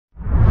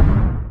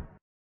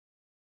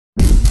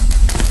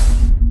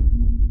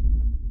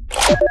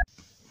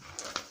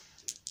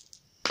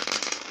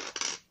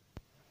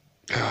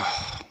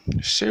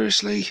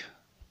Seriously?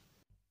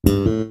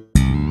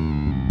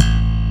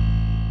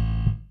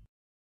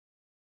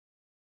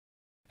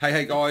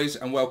 Hey guys,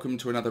 and welcome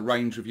to another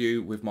range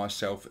review with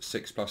myself,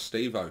 6+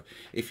 Stevo.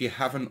 If you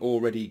haven't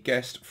already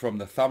guessed from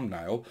the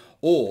thumbnail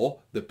or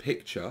the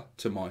picture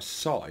to my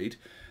side,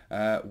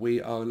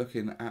 we are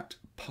looking at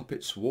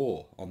Puppets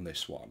War on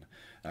this one.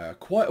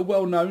 Quite a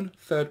well-known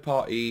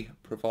third-party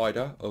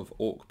provider of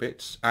Ork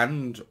bits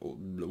and,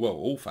 well,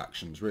 all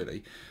factions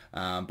really.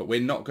 But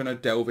we're not going to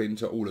delve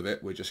into all of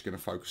it. We're just going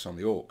to focus on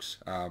the Orks.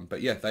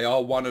 But yeah, they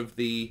are one of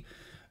the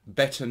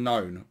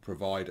better-known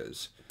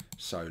providers.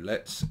 So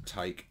let's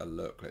take a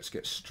look. Let's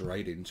get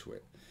straight into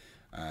it.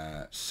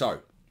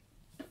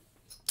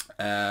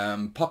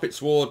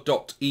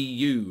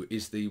 Puppetswar.eu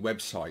is the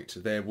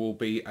website. There will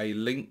be a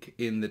link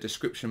in the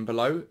description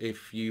below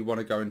if you want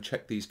to go and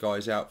check these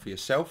guys out for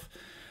yourself.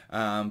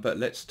 But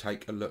let's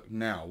take a look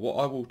now. What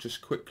I will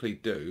just quickly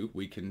do,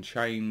 we can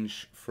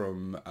change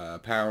from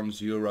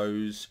pounds,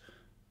 euros,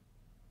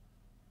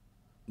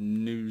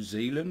 New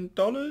Zealand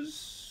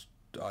dollars.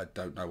 I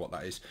don't know what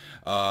that is,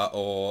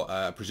 or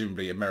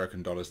presumably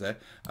American dollars there.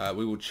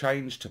 We will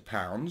change to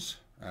pounds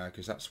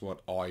because that's what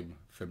I'm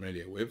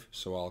familiar with,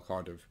 so I'll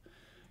kind of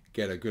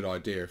get a good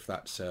idea if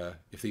that's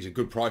if these are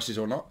good prices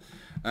or not.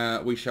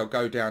 We shall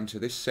go down to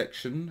this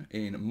section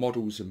in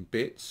models and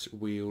bits.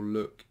 We'll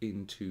look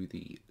into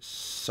the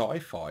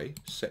sci-fi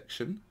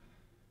section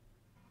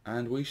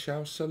and we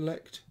shall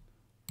select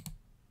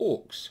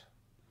Orks,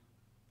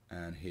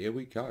 and here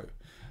we go.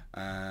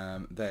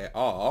 There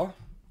are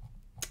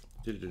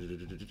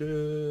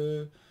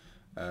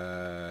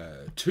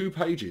 2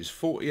 pages,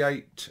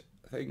 48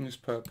 things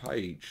per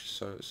page.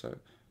 So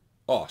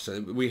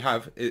we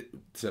have it.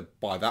 So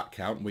by that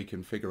count, we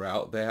can figure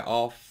out there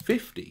are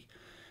 50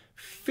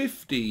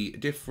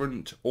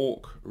 different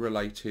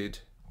Ork-related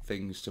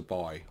things to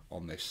buy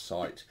on this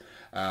site.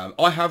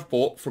 I have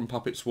bought from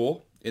Puppets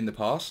War in the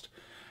past,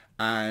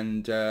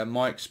 and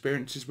my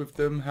experiences with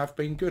them have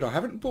been good. I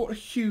haven't bought a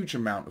huge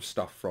amount of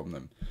stuff from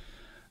them.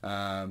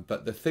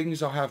 But the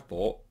things I have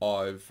bought,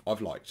 I've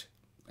liked,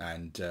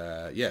 and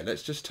yeah,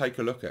 let's just take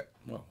a look at,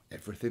 well,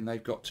 everything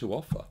they've got to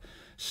offer.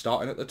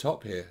 Starting at the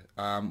top here,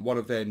 one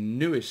of their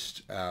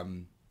newest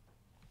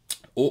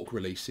Ork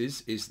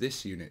releases is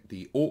this unit,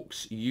 the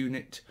Orks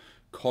Unit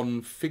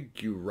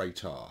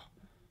Configurator.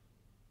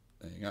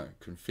 There you go,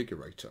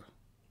 Configurator.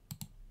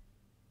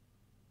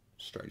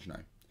 Strange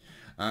name.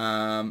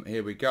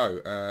 Here we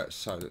go.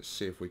 So let's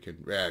see if we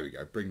can. There we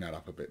go. Bring that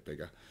up a bit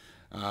bigger.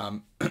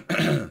 Well,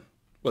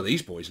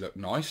 these boys look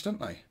nice, don't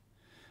they?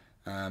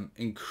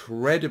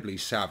 Incredibly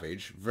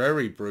savage,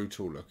 very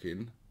brutal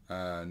looking,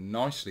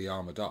 nicely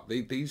armoured up.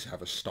 These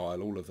have a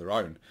style all of their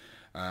own.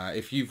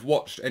 If you've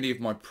watched any of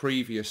my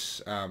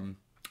previous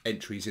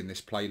entries in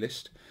this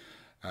playlist,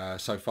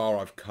 so far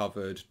I've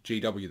covered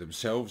GW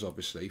themselves,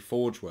 obviously,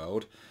 Forge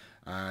World,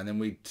 and then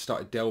we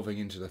started delving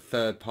into the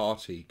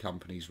third-party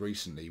companies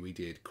recently. We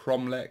did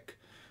Cromlech,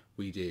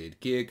 we did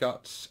Gear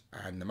Guts,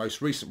 and the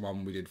most recent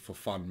one we did For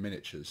Fun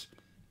Miniatures.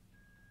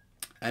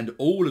 And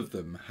all of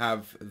them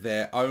have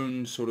their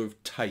own sort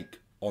of take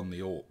on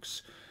the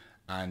Orks,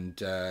 and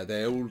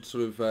they all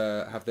sort of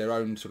have their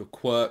own sort of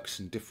quirks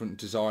and different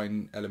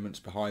design elements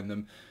behind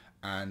them,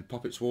 and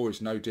Puppets War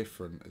is no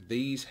different.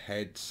 These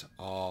heads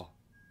are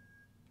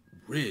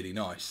really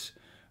nice,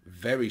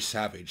 very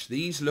savage.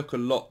 These look a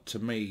lot to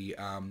me,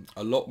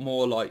 a lot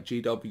more like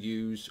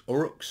GW's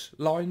Uruks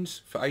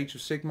lines for Age of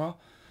Sigmar.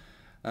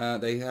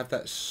 They have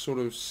that sort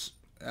of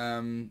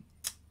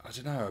I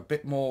don't know, a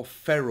bit more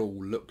feral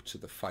look to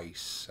the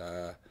face.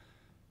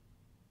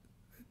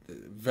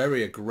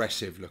 Very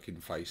aggressive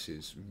looking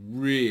faces.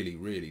 Really,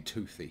 really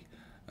toothy.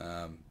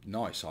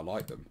 Nice, I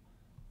like them.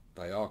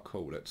 They are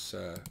cool. Let's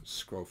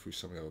scroll through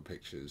some of the other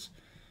pictures.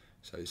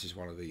 So this is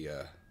one of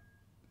the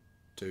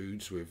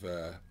dudes with...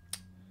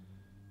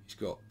 he's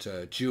got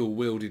dual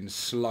wielding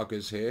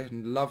sluggers here.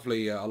 And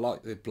lovely, I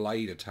like the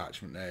blade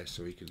attachment there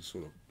so he can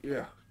sort of,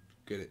 yeah,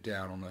 get it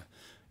down on the...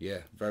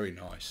 Yeah, very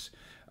nice.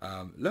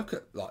 Look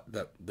at like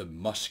the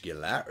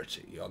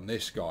muscularity on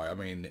this guy. I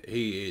mean,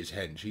 he is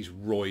hench. He's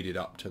roided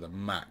up to the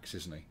max,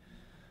 isn't he?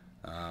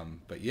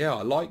 But yeah,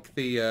 I like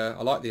the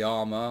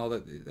armor.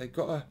 They've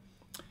got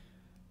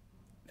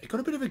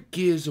a bit of a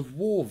Gears of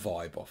War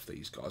vibe off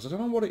these guys. I don't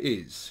know what it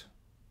is,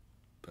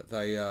 but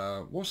they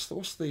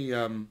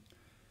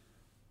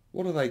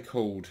what are they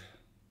called?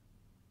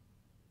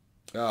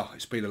 Oh,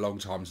 it's been a long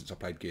time since I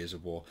played Gears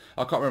of War.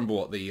 I can't remember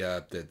what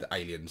the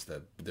aliens,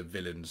 the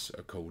villains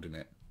are called in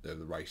it. The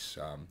race.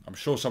 I'm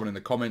sure someone in the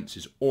comments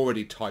is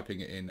already typing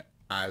it in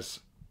as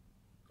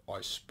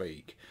I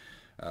speak.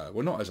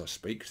 Well, not as I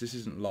speak, because this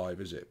isn't live,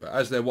 is it? But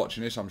as they're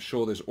watching this, I'm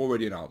sure there's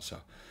already an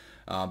answer.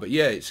 But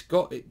yeah, it's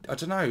got, I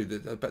don't know,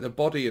 the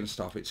body and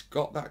stuff, it's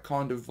got that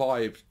kind of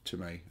vibe to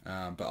me.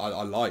 But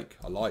I like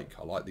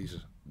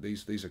these.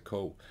 These are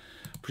cool.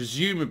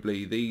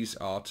 Presumably these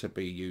are to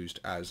be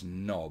used as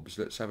knobs.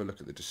 Let's have a look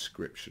at the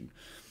description.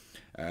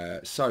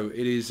 So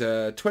it is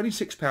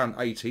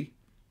 £26.80.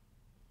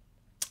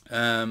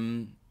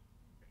 Oh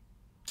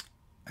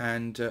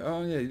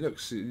yeah, look,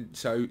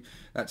 so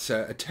that's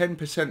a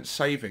 10%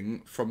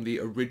 saving from the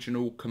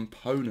original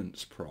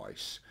components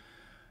price.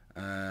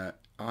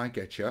 I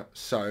get you.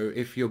 So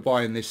if you're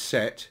buying this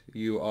set,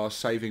 you are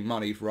saving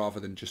money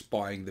rather than just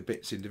buying the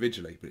bits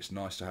individually. But it's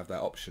nice to have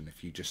that option.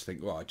 If you just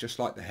think, well, I just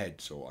like the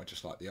heads or I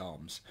just like the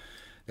arms,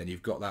 then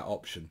you've got that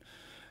option.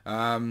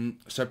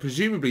 So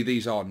presumably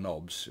these are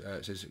knobs.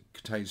 It says it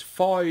contains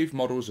 5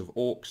 models of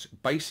orcs,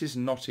 bases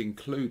not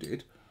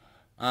included.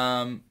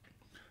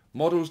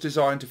 Models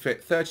designed to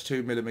fit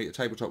 32mm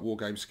tabletop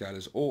wargame scale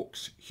as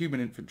orcs,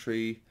 human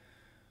infantry.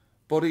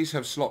 Bodies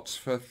have slots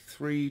for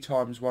 3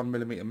 times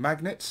 1mm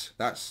magnets.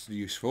 That's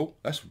useful.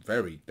 That's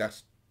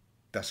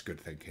good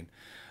thinking.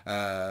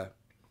 A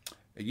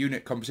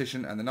unit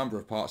composition and the number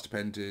of parts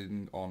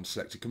depending on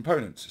selected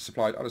components.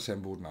 Supplied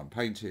unassembled and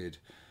unpainted.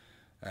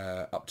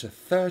 Up to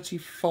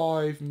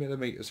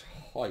 35mm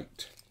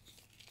height.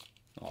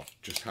 I've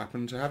just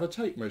happened to have a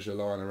tape measure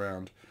lying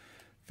around.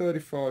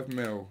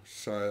 35mm,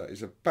 so that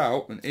is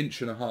about 1.5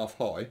 inches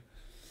high.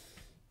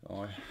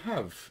 I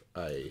have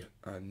a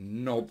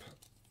knob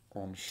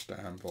on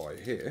standby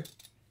here.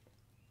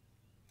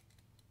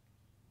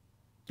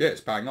 Yeah,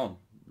 it's bang on.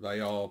 They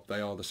are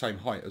the same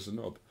height as the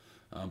knob,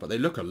 but they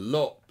look a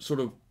lot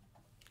sort of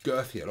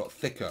girthier, a lot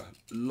thicker,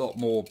 a lot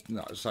more,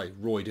 say,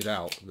 roided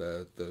out.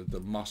 The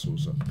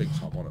muscles are big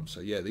time on them. So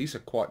yeah, these are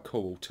quite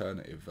cool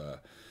alternative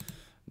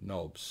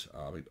knobs.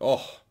 I mean,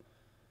 oh,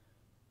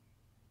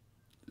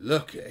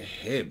 look at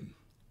him.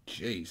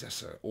 Jeez,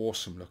 that's an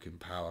awesome looking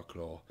power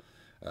claw.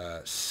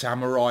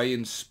 Samurai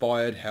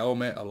inspired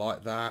helmet. I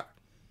like that.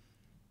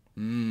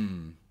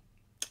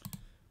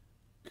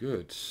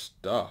 Good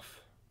stuff.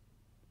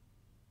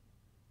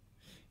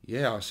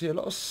 Yeah, I see a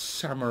lot of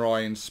samurai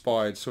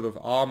inspired sort of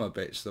armor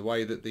bits. The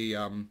way that the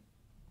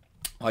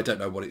I don't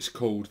know what it's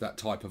called, that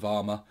type of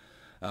armor,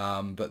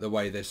 but the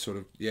way they're sort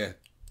of you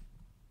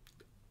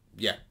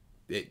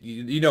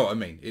know what I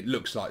mean. It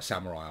looks like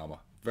samurai armor.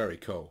 Very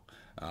cool.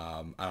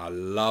 And I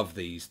love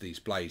these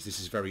blades. This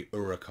is very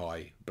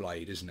Urukai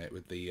blade, isn't it?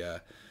 With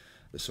the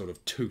sort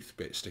of tooth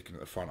bit sticking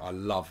at the front. I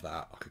love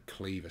that, like a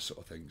cleaver sort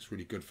of thing. It's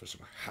really good for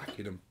sort of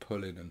hacking and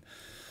pulling, and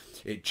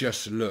it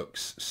just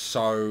looks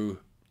so.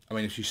 I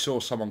mean, if you saw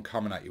someone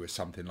coming at you with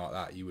something like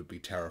that, you would be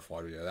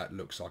terrified. You know, that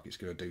looks like it's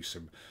going to do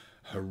some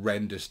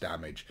horrendous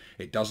damage.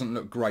 It doesn't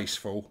look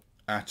graceful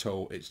at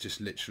all. It's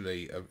just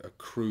literally a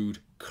crude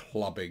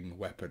clubbing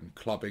weapon.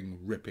 Clubbing,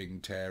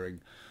 ripping,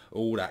 tearing,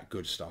 all that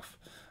good stuff.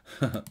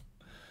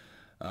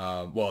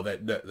 Well,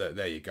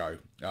 there you go.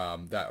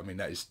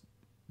 That is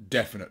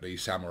definitely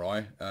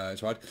samurai.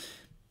 It's right.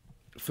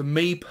 For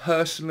me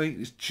personally,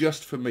 it's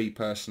just for me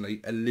personally,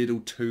 a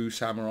little too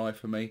samurai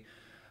for me.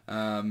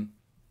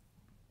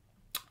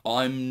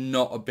 I'm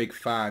not a big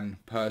fan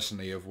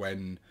personally of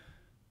when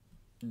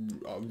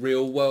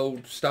real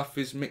world stuff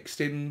is mixed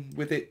in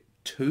with it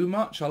too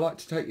much. I like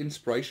to take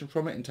inspiration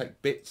from it and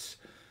take bits,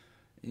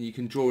 and you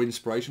can draw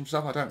inspiration from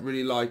stuff. I don't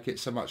really like it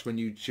so much when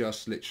you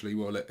just literally,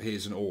 well,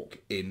 here's an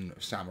orc in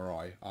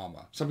samurai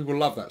armor. Some people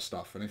love that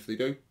stuff, and if they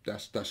do,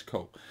 that's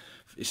cool.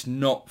 It's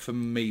not for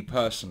me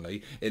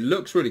personally. It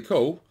looks really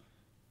cool.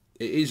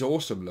 It is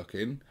awesome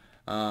looking.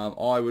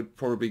 I would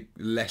probably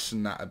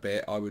lessen that a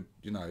bit. I would,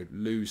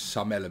 lose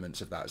some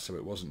elements of that, so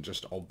it wasn't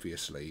just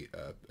obviously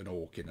an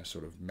orc in a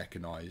sort of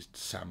mechanized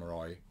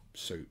samurai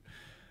suit.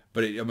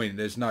 But I mean,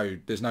 there's no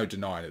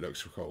denying it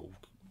looks cool.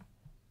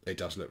 It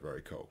does look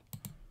very cool.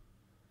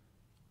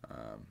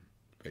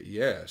 But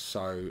yeah,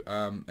 so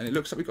and it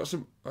looks like we've got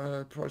some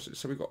prices.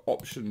 So we've got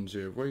options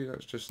here. Well,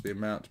 that's just the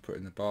amount to put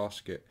in the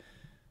basket.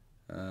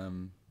 Look,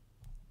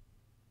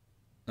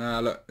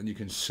 and you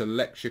can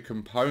select your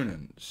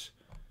components.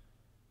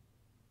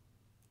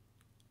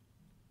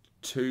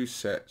 2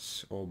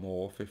 sets or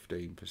more,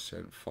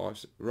 15%,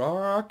 5.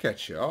 Right, I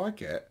get you. I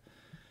get.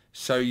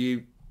 So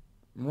you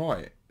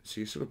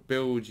sort of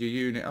build your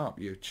unit up.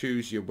 You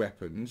choose your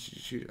weapons.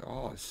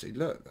 Oh, see,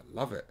 look, I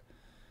love it.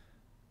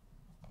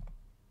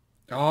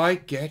 I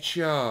get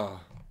ya.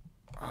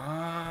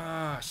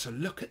 So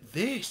look at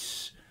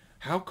this.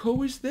 How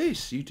cool is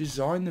this? You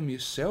design them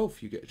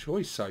yourself. You get a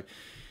choice. So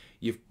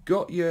you've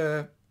got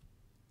your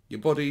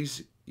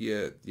bodies,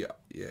 your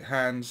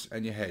hands,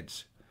 and your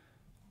heads,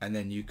 and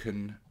then you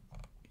can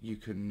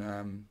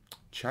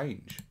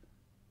change.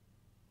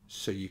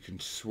 So you can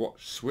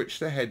switch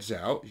the heads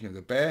out. You know,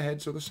 the bear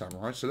heads or the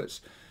samurai. So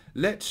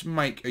let's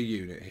make a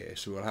unit here.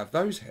 So we'll have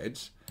those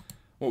heads.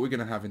 What we're going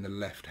to have in the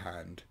left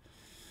hand.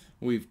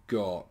 We've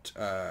got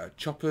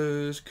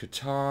choppers,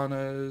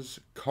 katanas,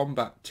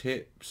 combat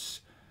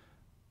tips,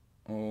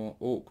 or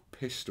orc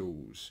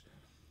pistols.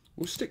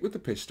 We'll stick with the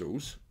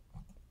pistols.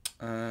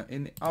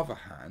 In the other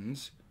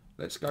hands,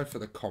 let's go for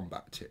the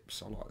combat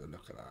tips. I like the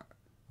look of that.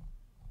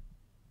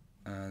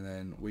 And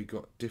then we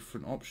got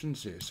different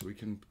options here, so we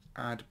can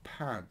add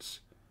pads.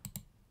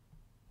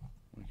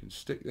 We can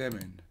stick them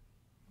in.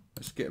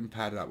 Let's get them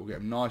padded up. We'll get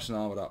them nice and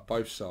armoured up,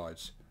 both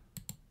sides.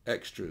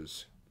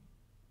 Extras.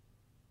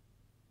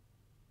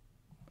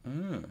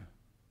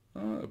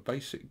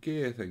 Basic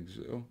gear things.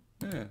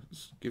 Yeah,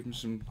 let's give them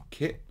some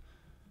kit.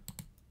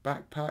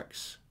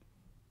 Backpacks.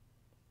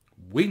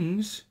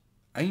 Wings.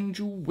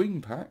 Angel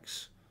wing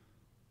packs.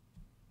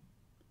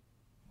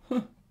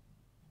 Huh.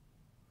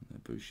 The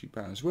bushy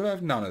bands. We'll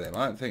have none of them.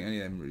 I don't think any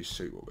of them really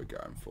suit what we're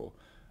going for.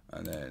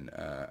 And then,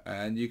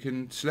 and you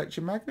can select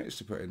your magnets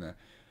to put in there.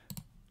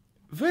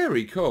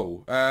 Very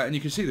cool. And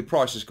you can see the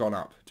price has gone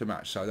up to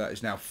match. So that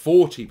is now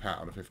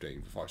 £40 a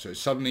 15 for 5. So it's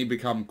suddenly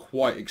become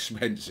quite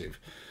expensive.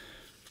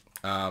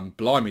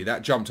 Blimey,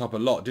 that jumped up a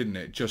lot, didn't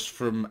it? Just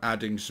from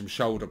adding some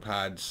shoulder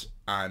pads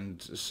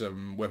and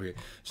some webbing.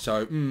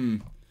 So,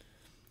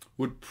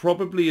 would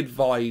probably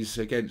advise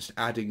against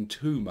adding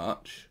too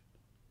much.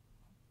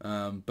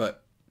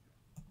 But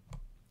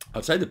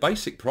I'd say the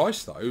basic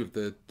price, though,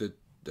 the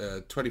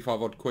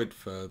 25 odd quid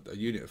for a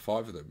unit of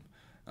 5 of them,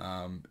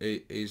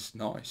 it is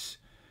nice.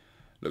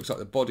 Looks like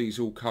the bodies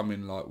all come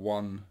in like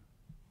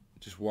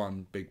just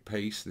one big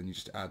piece. Then you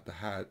just add the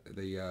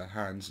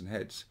hands and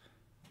heads.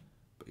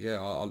 But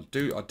yeah, I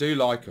do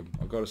like them.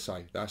 I've got to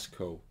say, that's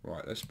cool.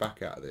 Right, let's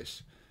back out of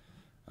this.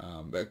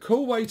 But a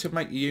cool way to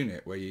make a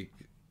unit where you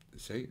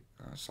see,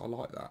 I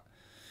like that.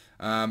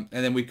 And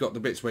then we've got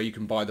the bits where you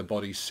can buy the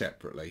bodies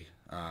separately,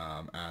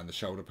 and the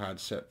shoulder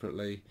pads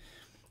separately.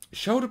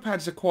 Shoulder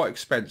pads are quite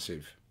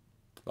expensive.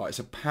 Like, it's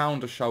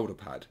 £1 a shoulder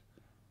pad.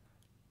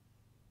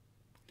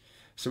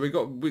 So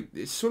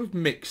it's sort of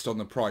mixed on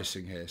the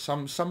pricing here.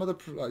 Some of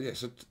the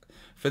so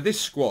for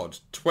this squad,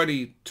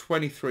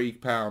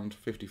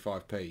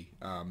 £23.55p.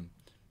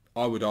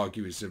 I would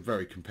argue is a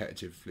very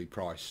competitively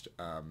priced.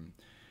 I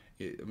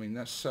mean,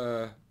 that's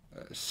a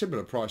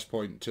similar price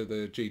point to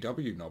the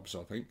GW knobs,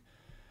 I think,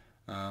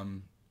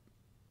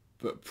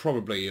 but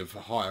probably of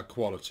higher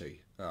quality.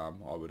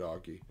 I would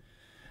argue.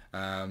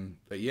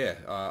 But yeah,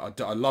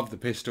 I love the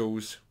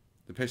pistols.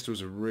 The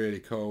pistols are really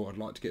cool. I'd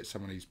like to get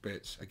some of these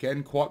bits.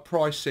 Again, quite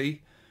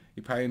pricey.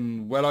 You're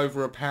paying well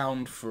over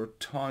 £1 for a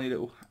tiny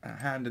little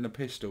hand and a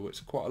pistol. It's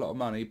quite a lot of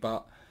money,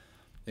 but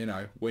you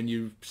know, when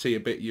you see a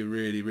bit you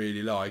really,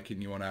 really like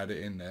and you want to add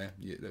it in there,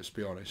 let's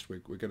be honest, we're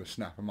going to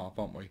snap them up,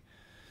 aren't we?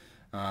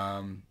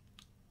 I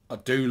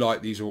do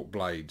like these Ork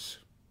blades.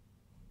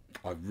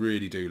 I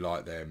really do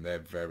like them. They're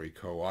very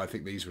cool. I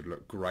think these would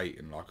look great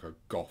in like a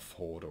goth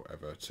horde or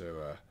whatever.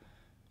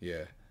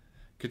 Yeah.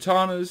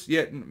 Katanas,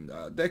 yeah,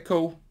 they're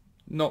cool.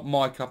 Not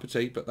my cup of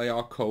tea, but they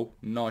are cool.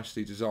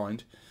 Nicely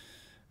designed.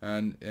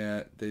 And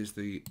there's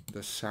the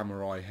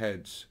samurai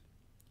heads,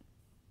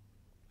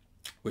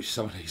 which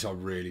some of these I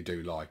really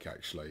do like,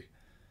 actually.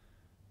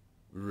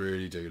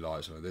 Really do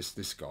like some of this.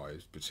 This guy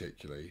is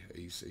particularly,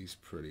 he's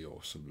pretty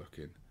awesome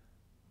looking.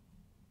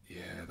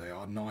 Yeah, they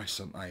are nice,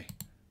 aren't they?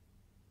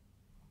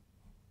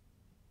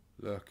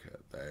 Look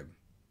at them.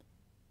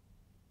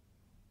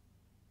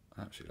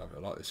 I absolutely love it.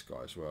 I like this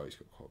guy as well. He's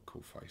got quite a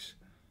cool face.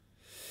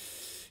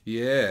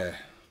 Yeah,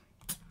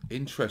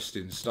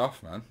 interesting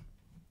stuff, man.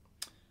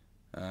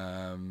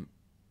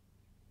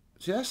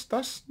 See,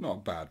 that's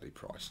not badly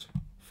priced.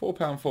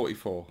 £4.44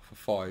 for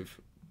 5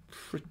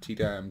 pretty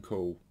damn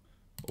cool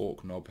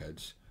Ork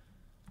knobheads.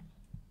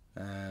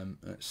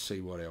 Let's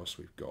see what else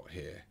we've got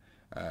here.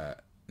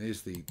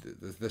 Here's the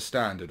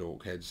standard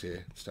Ork heads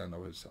here. Standard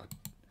knobheads.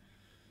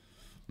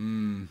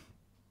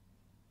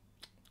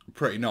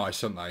 Pretty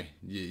nice, aren't they?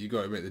 You got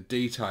to admit the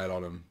detail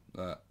on them.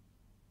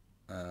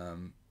 I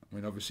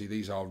mean, obviously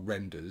these are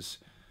renders,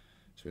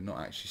 so we're not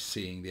actually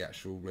seeing the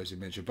actual resin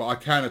miniature. But I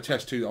can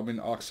attest to. I mean,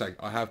 like I say,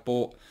 I have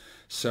bought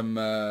some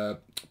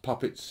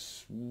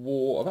Puppets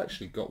War. I've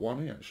actually got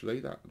one here. Actually,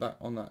 that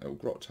on that little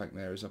grot tank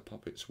there is a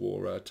Puppets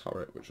War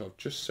turret, which I've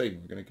just seen.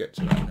 We're going to get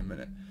to that in a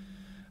minute.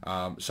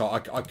 So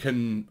I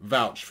can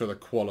vouch for the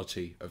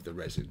quality of the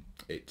resin.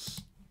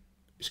 It's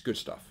good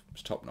stuff.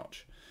 It's top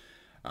notch.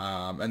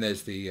 And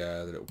there's the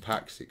little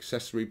packs, the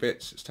accessory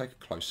bits. Let's take a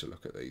closer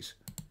look at these.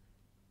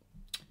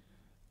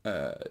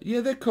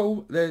 Yeah, they're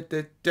cool.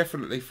 They're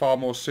definitely far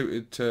more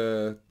suited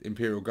to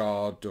Imperial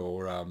Guard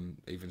or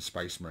even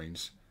Space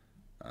Marines.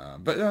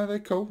 But they're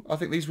cool. I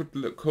think these would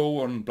look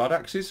cool on Blood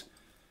Axes.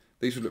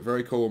 These would look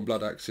very cool on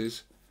Blood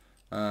Axes.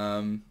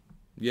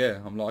 Yeah,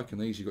 I'm liking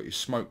these. You've got your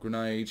smoke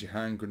grenades, your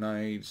hand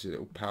grenades, your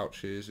little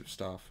pouches of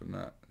stuff and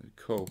that. They're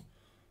cool.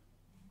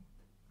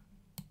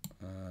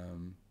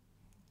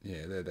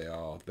 Yeah, there they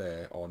are,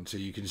 there on. So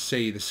you can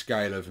see the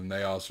scale of them.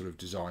 They are sort of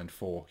designed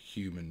for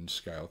human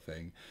scale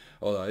thing.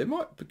 Although it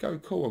might go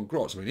cool on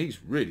Grots. I mean, he's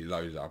really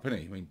loaded up, isn't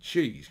he? I mean,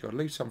 geez, got to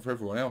leave some for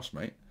everyone else,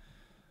 mate.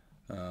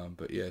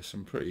 But yeah,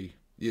 some pretty...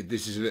 Yeah,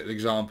 this is a little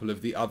example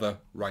of the other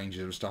range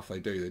of stuff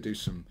they do. They do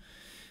some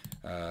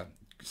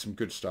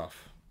good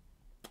stuff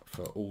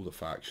for all the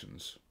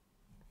factions.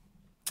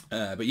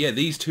 But yeah,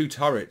 these two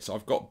turrets,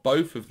 I've got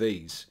both of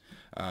these.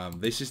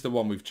 This is the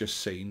one we've just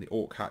seen, the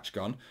Ork hatch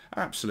gun.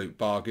 Absolute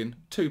bargain,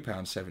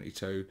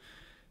 £2.72.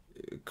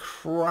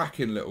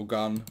 Cracking little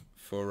gun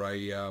for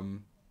a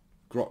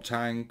grot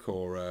tank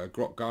or a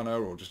grot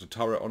gunner or just a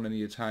turret on any of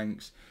your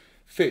tanks.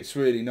 Fits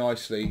really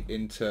nicely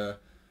into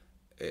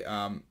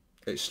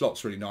it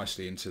slots really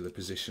nicely into the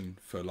position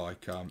for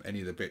like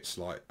any of the bits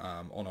like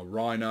on a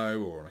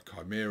Rhino or on a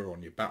Chimera or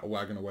on your battle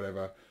wagon or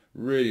whatever.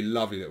 Really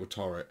lovely little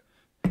turret.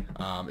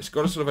 It's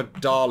got a sort of a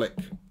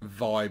Dalek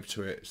vibe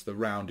to it. It's the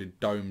rounded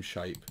dome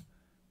shape.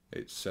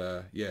 It's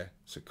yeah,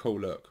 it's a cool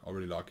look. I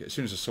really like it. As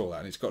soon as I saw that,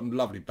 and it's got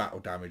lovely battle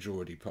damage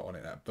already put on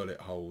it, that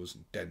bullet holes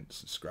and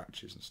dents and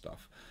scratches and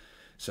stuff.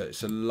 So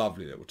it's a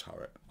lovely little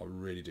turret. I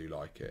really do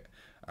like it,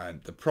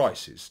 and the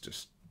price is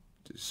just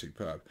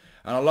superb.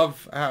 And I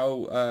love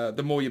how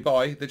the more you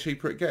buy, the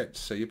cheaper it gets.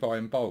 So you buy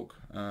in bulk.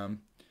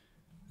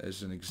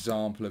 There's an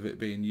example of it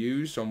being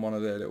used on one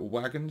of their little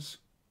wagons.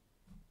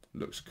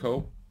 Looks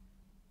cool.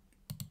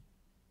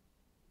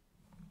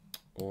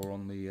 Or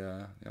on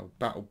the old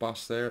battle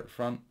bus there at the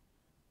front.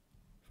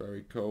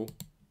 Very cool.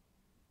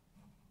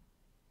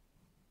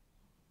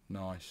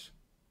 Nice.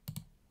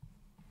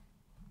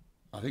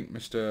 I think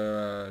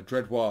Mr.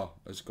 Dreadwar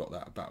has got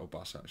that battle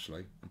bus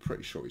actually. I'm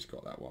pretty sure he's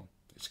got that one.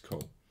 It's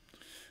cool.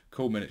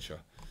 Cool miniature.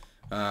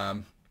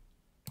 So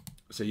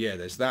yeah,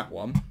 there's that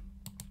one.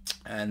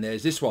 And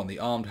there's this one, the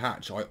armed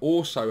hatch. I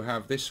also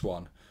have this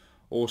one.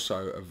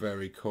 Also a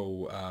very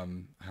cool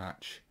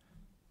hatch.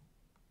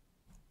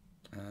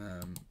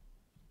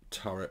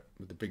 Turret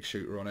with the big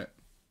shooter on it.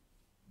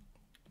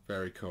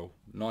 Very cool.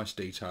 Nice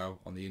detail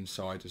on the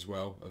inside as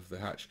well of the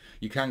hatch.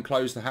 You can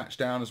close the hatch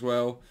down as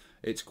well.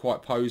 It's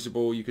quite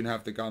posable. You can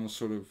have the gun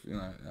sort of, you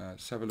know,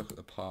 let's have a look at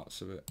the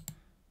parts of it.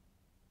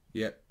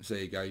 Yep, so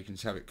there you go. You can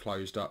have it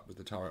closed up with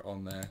the turret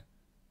on there.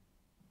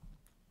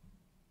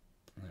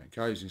 There it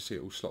goes. You can see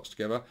it all slots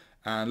together.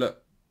 And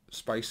look,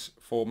 space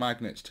for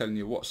magnets, telling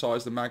you what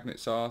size the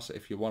magnets are. So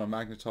if you want to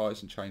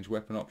magnetize and change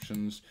weapon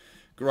options,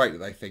 great that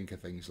they think of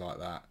things like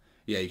that.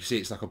 Yeah, you can see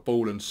it's like a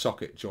ball and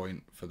socket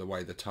joint for the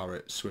way the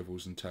turret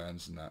swivels and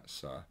turns and that.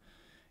 So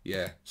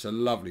yeah, it's a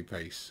lovely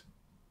piece.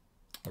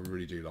 I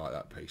really do like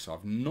that piece.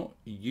 I've not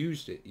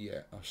used it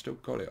yet. I've still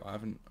got it. I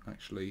haven't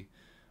actually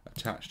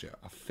attached it.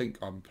 I think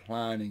I'm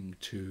planning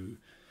to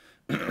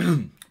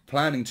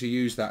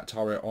use that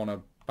turret on a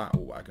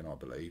battle wagon, I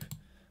believe,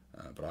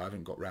 but I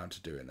haven't got round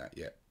to doing that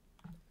yet.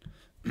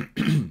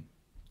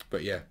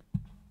 But yeah,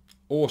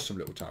 awesome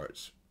little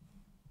turrets.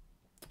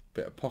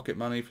 Bit of pocket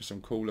money for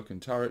some cool looking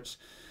turrets.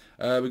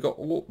 We've got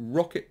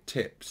rocket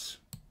tips,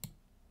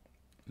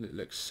 little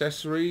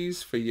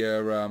accessories for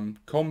your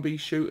combi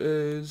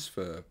shooters,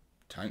 for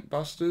tank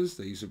busters.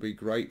 These would be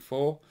great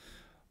for.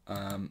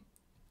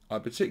 I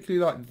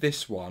particularly like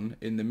this one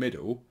in the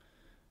middle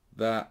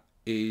that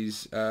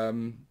is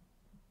done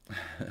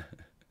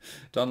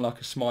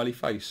like a smiley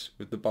face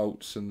with the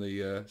bolts and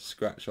the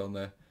scratch on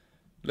there.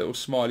 Little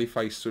smiley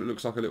face, so it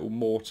looks like a little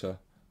mortar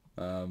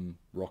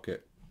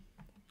rocket.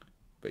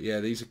 But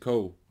yeah, these are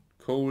cool.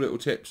 Cool little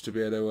tips to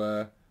be able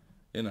to,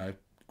 you know,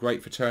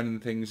 great for turning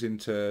things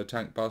into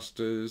tank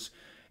busters.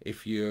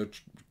 If you're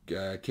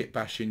kit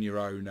bashing your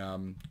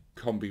own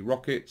combi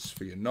rockets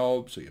for your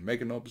knobs or your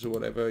mega knobs or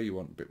whatever, you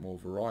want a bit more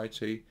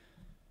variety.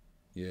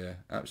 Yeah,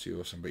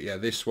 absolutely awesome. But yeah,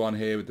 this one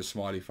here with the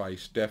smiley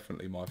face,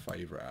 definitely my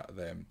favourite out of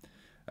them.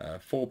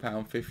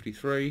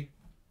 £4.53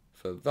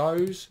 for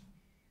those.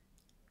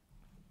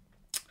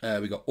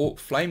 We got Ork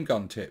flame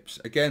gun tips.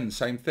 Again,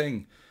 same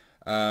thing.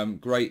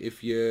 Great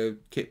if you're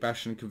kit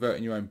bashing and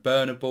converting your own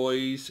burner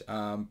boys.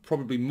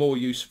 Probably more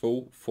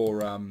useful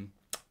for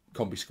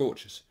combi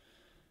scorchers.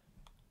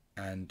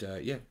 And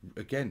yeah,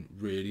 again,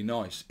 really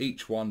nice.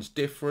 Each one's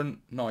different.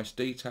 Nice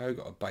detail.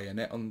 Got a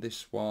bayonet on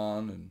this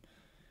one, and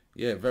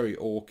yeah, very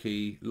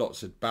orky.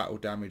 Lots of battle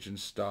damage and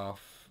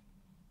stuff.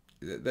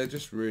 They're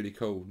just really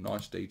cool.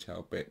 Nice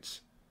detail bits.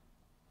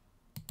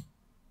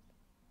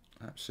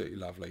 Absolutely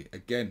lovely.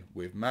 Again,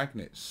 with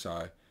magnets.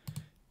 So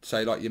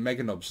say like your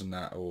mega knobs and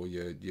that, or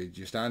your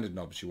standard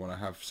knobs, you want to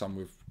have some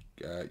with,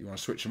 you want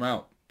to switch them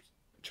out,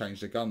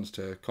 change the guns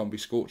to combi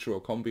scorcher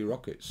or combi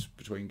rockets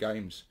between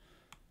games.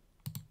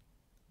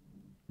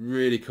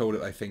 Really cool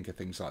that they think of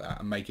things like that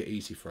and make it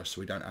easy for us,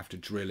 so we don't have to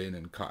drill in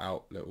and cut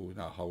out little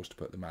holes to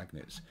put the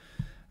magnets.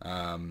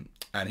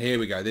 And here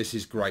we go. This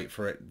is great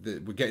for it.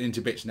 We're getting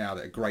into bits now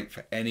that are great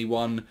for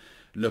anyone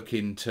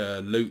looking to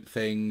loot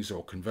things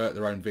or convert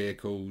their own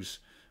vehicles.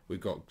 We've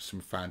got some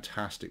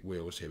fantastic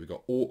wheels here. We've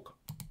got Ork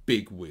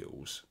big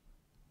wheels.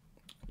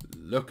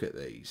 Look at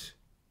these.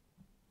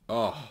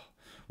 Oh,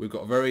 we've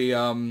got a very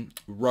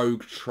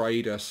Rogue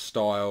Trader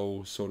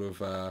style sort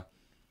of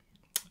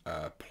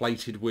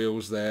plated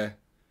wheels there.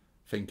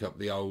 Think of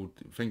the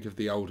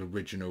old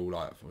original,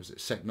 like, was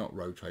it not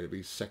Rogue Trader, it'd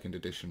be second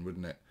edition,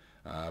 wouldn't it?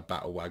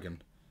 Battle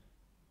wagon.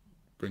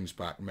 Brings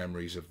back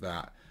memories of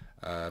that.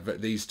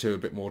 But these two are a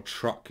bit more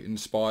truck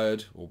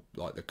inspired, or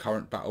like the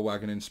current battle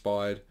wagon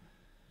inspired.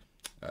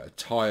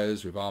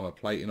 Tyres with armour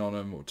plating on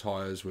them, or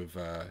tyres with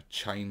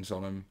chains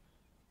on them.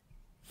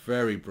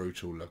 Very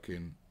brutal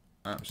looking.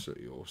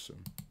 Absolutely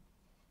awesome.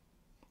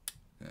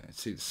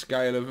 See the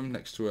scale of them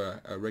next to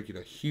a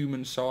regular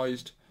human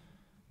sized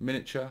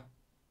miniature.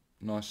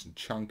 Nice and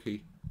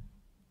chunky.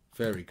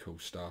 Very cool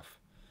stuff.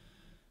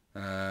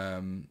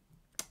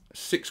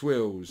 6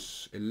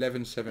 wheels,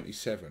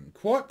 11.77.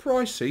 Quite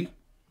pricey.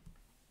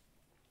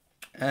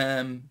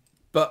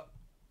 But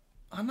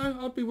I know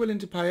I'd be willing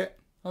to pay it.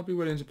 I'd be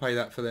willing to pay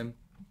that for them.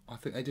 I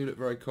think they do look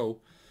very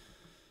cool.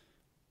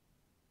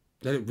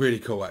 They look really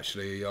cool,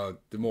 actually. The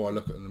more I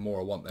look at them, the more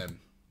I want them.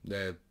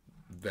 They're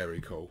very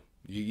cool.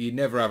 You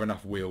never have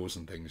enough wheels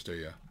and things, do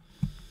you?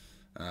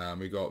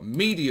 We've got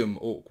medium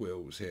Ork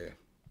wheels here.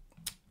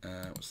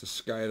 What's the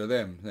scale of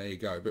them? There you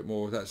go. A bit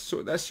more. That's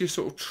your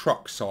sort of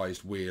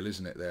truck-sized wheel,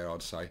 isn't it? There,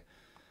 I'd say.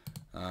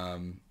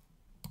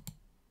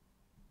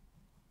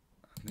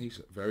 These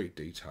look very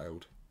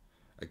detailed.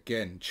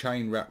 Again,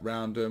 chain wrapped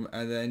round them,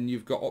 and then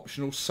you've got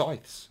optional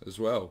scythes as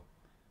well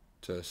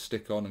to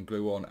stick on and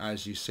glue on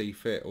as you see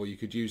fit, or you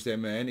could use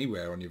them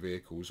anywhere on your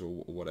vehicles or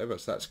whatever.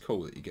 So that's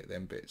cool that you get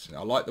them bits. And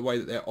I like the way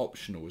that they're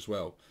optional as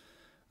well,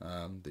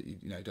 that you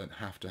know don't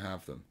have to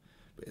have them.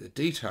 But the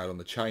detail on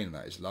the chain and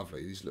that is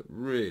lovely. These look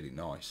really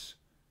nice.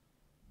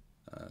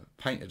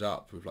 Painted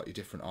up with like your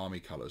different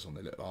army colours on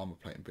the little armour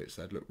plating bits.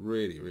 They'd look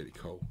really, really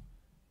cool.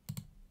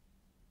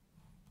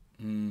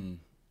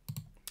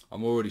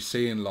 I'm already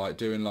seeing like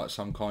doing like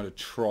some kind of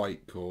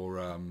trike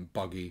or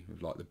buggy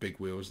with like the big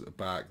wheels at the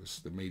back,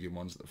 the medium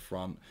ones at the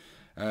front,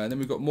 and then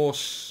we've got more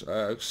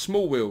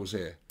small wheels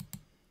here.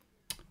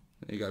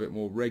 There you go, a bit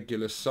more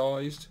regular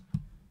sized,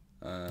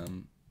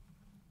 and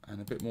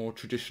a bit more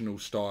traditional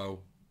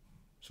style,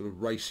 sort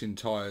of racing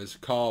tyres,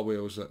 car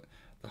wheels that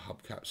the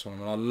hubcaps on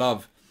them. And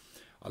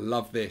I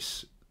love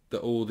this,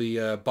 that all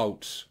the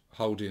bolts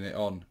holding it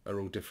on are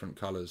all different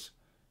colours,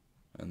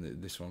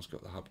 and this one's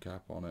got the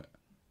hubcap on it.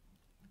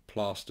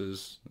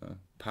 Plasters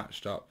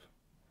patched up.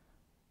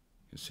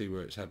 You can see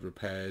where it's had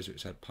repairs,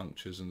 it's had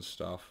punctures and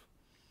stuff.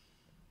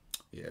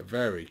 Yeah,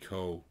 very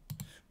cool.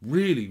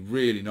 Really,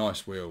 really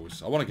nice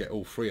wheels. I want to get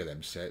all three of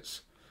them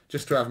sets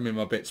just to have them in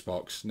my bits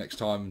box. Next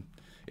time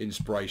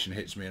inspiration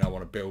hits me and I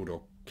want to build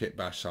or kit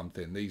bash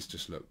something, these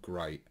just look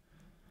great.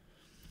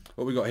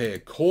 What we got here?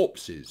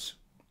 Corpses.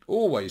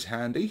 Always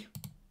handy.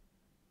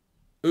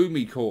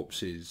 Umi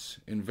corpses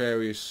in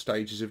various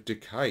stages of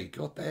decay.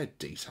 God, they're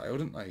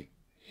detailed, aren't they?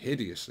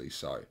 Hideously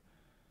so.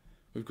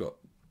 We've got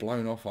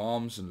blown off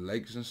arms and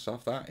legs and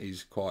stuff. That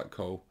is quite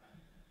cool.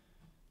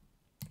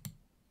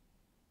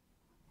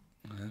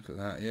 Look at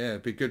that. Yeah,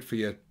 it'd be good for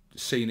your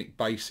scenic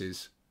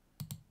bases.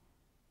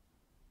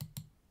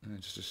 And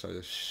just to show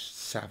the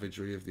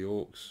savagery of the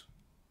orcs.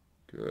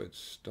 Good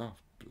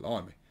stuff.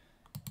 Blimey.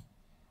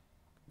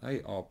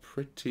 They are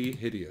pretty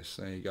hideous.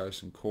 There you go.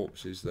 Some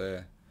corpses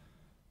there.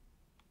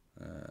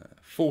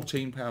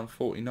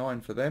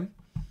 £14.49 for them.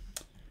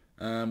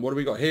 What do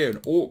we got here? An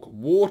Ork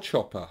War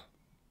Chopper.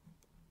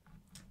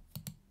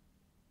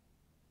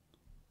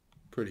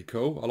 Pretty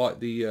cool. I like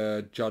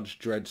the Judge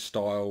Dredd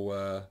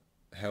style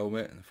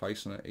helmet and the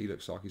face on it. He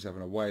looks like he's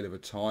having a whale of a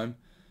time.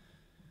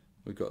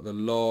 We've got the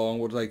long,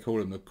 what do they call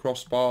them? The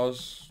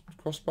crossbars?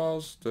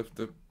 Crossbars?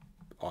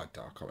 I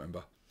can't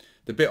remember.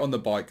 The bit on the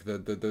bike,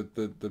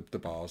 the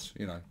bars,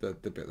 you know, the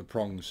bit, the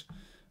prongs.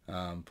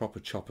 Proper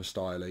chopper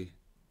style-y.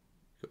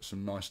 Got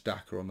some nice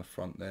Dakar on the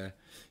front there.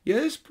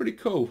 Yeah, it's pretty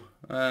cool.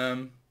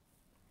 I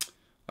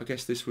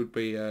guess this would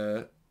be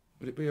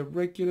would it be a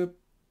regular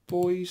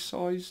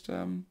boy-sized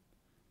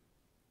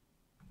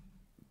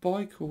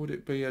bike, or would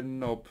it be a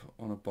knob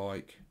on a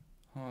bike?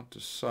 Hard to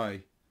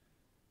say.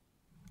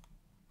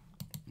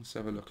 Let's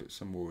have a look at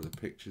some more of the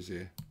pictures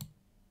here.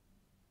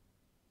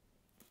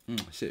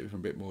 See it with a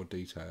bit more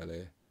detail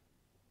here.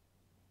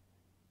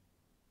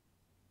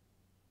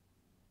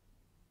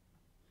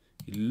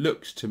 He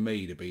looks to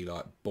me to be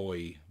like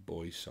boy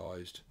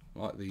sized.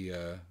 Like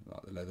the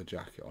leather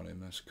jacket on him.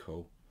 That's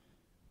cool.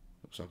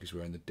 Looks like he's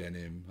wearing the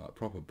denim, like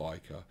proper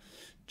biker.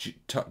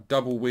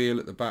 Double wheel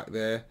at the back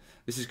there.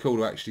 This is cool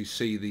to actually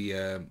see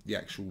the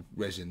actual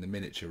resin, the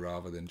miniature,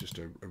 rather than just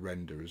a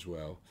render as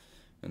well.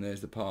 And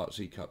there's the parts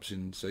he cups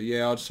in. So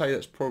yeah, I'd say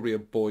that's probably a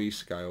boy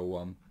scale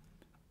one.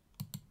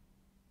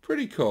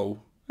 Pretty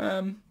cool.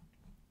 I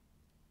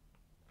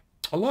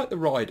like the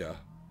rider.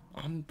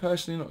 I'm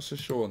personally not so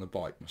sure on the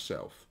bike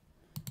myself.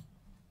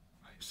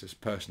 It's this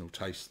personal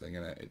taste thing,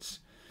 isn't it?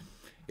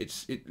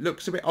 It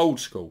looks a bit old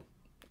school,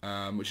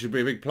 which would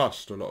be a big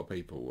plus to a lot of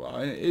people.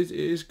 It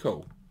is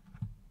cool.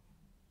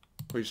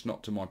 But it's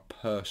not to my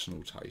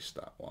personal taste,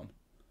 that one.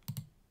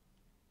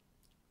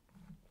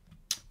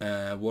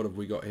 What have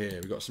we got here?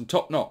 We've got some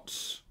top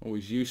knots.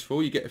 Always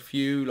useful. You get a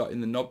few, like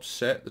in the knobs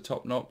set, the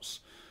top knots.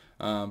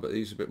 But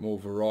these are a bit more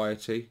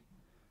variety.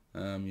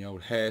 The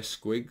old hair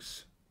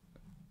squigs.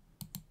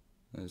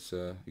 There's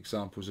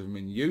examples of them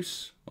in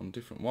use on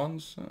different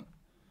ones.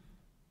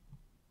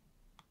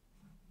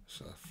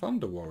 It's a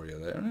Thunder Warrior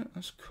there, isn't it?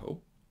 That's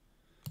cool.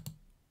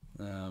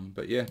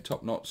 But yeah,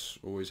 top knots,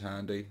 always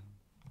handy.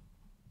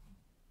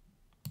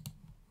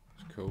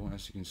 It's cool,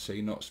 as you can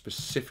see, not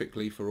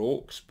specifically for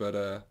orcs,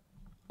 but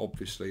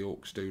obviously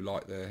orcs do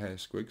like their hair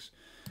squigs.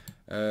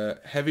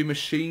 Heavy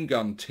machine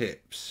gun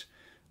tips.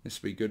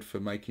 This would be good for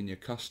making your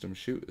custom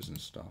shooters and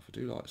stuff. I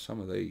do like some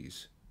of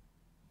these.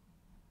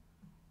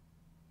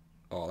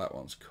 Oh, that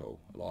one's cool.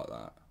 I like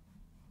that.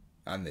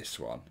 And this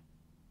one.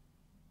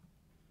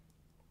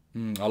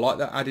 I like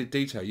that added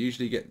detail.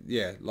 Usually get,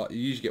 yeah, like you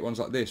usually get ones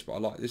like this, but I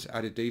like this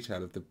added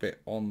detail of the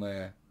bit on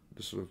there,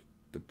 the sort of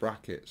the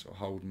brackets or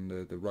holding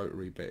the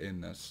rotary bit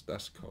in.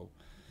 That's cool.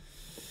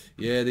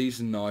 Yeah, these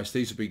are nice.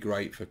 These would be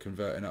great for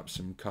converting up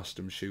some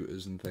custom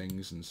shooters and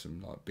things, and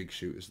some like big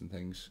shooters and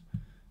things.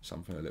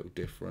 Something a little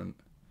different.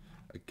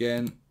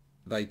 Again,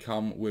 they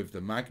come with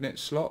the magnet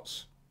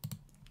slots,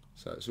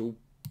 so it's all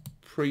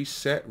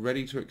preset,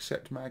 ready to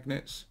accept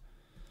magnets.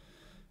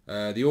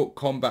 The Ork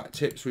combat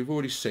tips, we've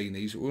already seen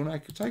these. We'll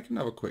take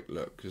another quick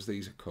look because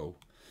these are cool.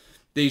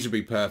 These would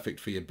be perfect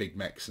for your big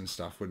mechs and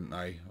stuff, wouldn't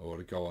they? Or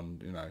to go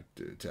on, you know,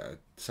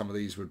 some of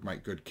these would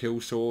make good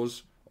kill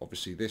saws.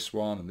 Obviously this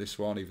one and this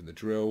one, even the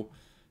drill.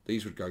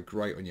 These would go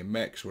great on your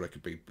mechs, or they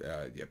could be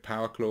your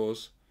power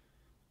claws.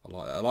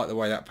 I like the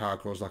way that power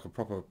claw is like a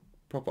proper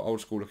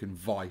old school looking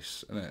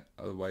vice, isn't it?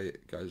 The way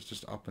it goes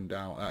just up and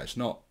down. It's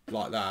not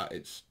like that.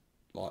 It's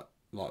like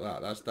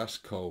that. That's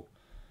cool.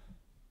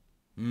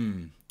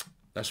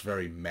 That's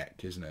very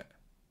mech, isn't it?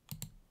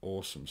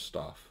 Awesome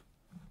stuff.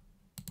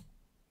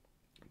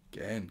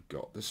 Again,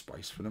 got the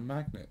space for the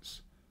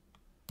magnets.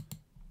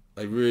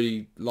 They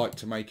really like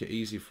to make it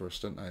easy for us,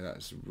 don't they?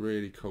 That's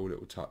really cool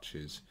little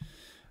touches.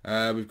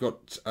 We've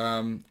got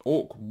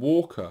Ork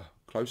Walker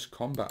close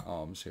combat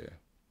arms here.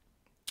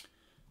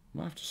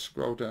 Might have to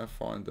scroll down,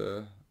 find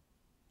the...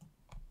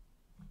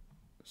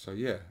 So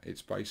yeah,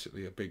 it's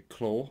basically a big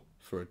claw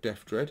for a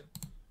Death Dread.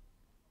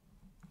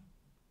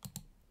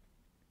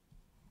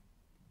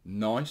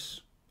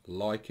 Nice,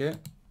 like it.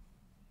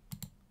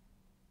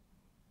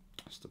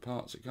 That's the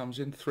parts it comes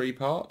in, 3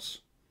 parts.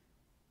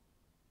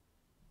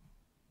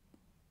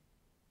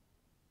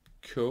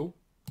 Cool.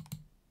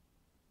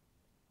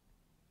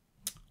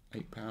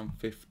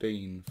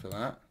 £8.15 for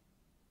that.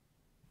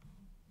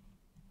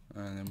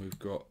 And then we've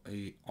got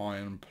a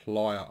iron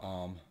plier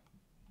arm,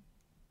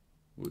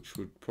 which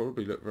would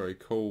probably look very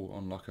cool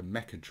on like a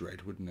Mecha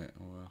Dread, wouldn't it?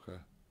 Or like a...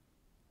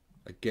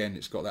 Again,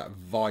 it's got that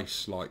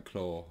vice-like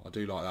claw. I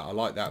do like that. I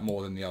like that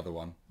more than the other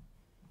one.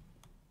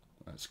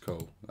 That's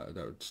cool. That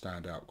would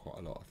stand out quite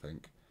a lot, I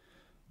think.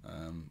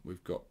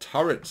 We've got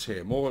turrets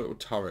here. More little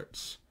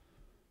turrets.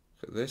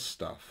 Look at this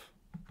stuff.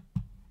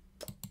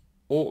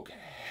 Ork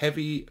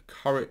heavy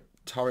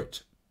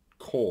turret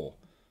core.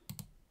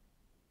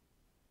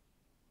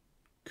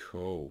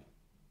 Cool.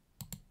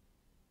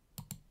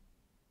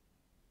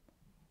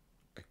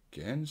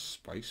 Again,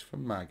 space for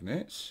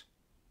magnets.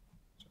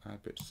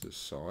 Add bits to the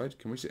side.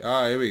 Can we see?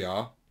 Ah, here we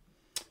are.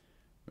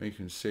 We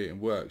can see it in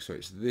work. So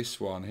it's this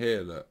one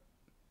here. Look.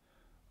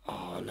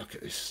 Oh, look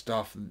at this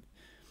stuff.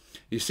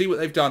 You see what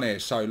they've done here.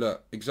 So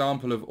look,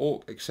 example of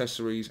Ork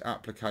accessories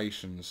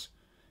applications.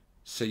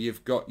 So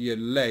you've got your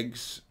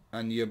legs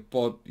and your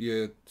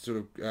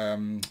sort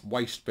of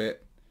waist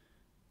bit,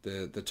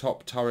 the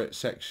top turret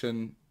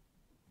section,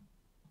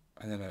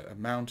 and then a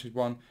mounted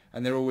one,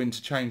 and they're all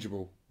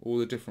interchangeable. All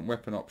the different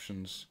weapon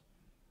options.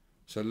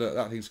 So look,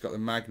 that thing's got the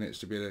magnets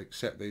to be able to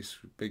accept these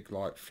big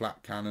like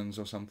flat cannons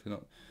or something.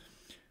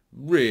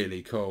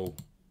 Really cool.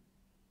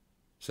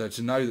 So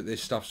to know that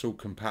this stuff's all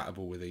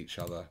compatible with each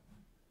other,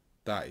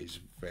 that is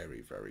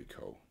very, very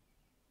cool.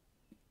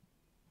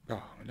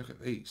 Oh, I mean, look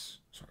at these.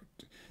 Sorry.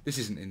 This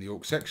isn't in the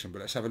Ork section, but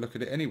let's have a look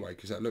at it anyway,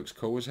 because that looks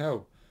cool as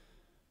hell.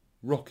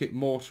 Rocket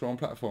mortar on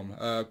platform.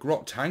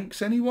 Grot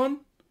tanks,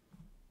 anyone?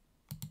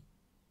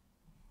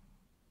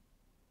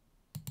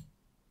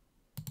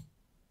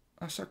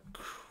 That's a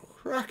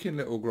cracking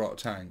little grot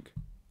tank.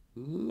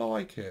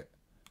 Like it.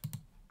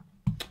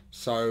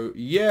 So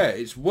yeah,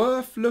 it's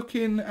worth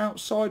looking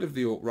outside of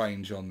the Ork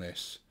range on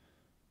this.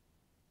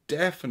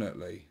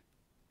 Definitely.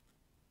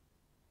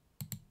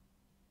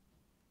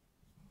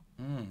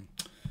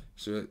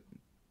 So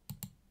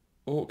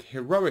Ork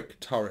heroic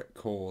turret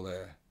core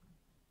there.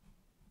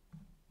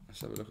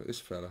 Let's have a look at this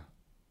fella.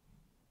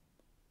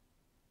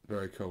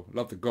 Very cool.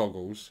 Love the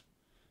goggles.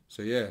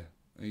 So yeah,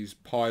 he's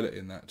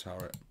piloting that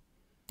turret.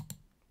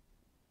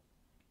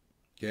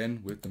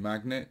 Again with the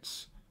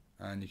magnets,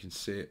 and you can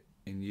see it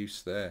in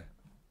use there.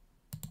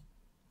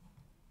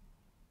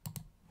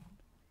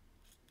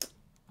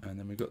 And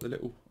then we've got the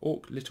little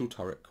Ork little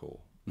turret core.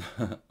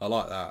 I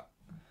like that.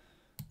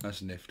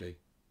 That's nifty.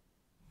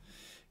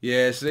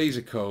 Yeah, so these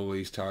are cool,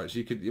 these turrets.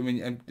 You could, I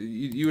mean, and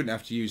you wouldn't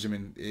have to use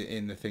them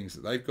in the things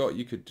that they've got.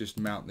 You could just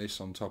mount this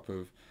on top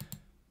of.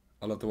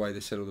 I love the way they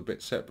set all the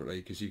bits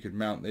separately, because you could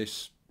mount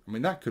this. I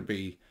mean, that could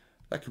be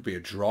a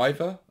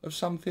driver of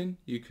something.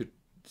 You could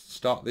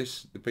start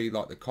this to be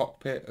like the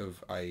cockpit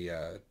of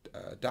a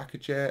Dakar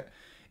jet.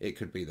 It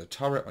could be the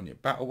turret on your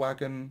battle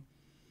wagon.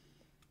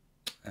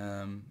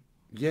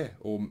 Yeah,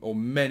 or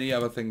many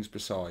other things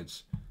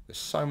besides. There's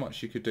so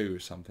much you could do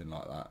with something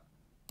like that.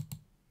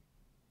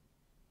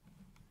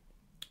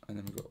 And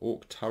then we've got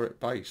Ork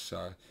turret base.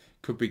 So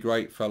could be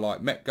great for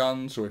like mech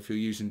guns, or if you're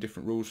using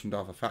different rules from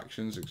other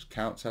factions, it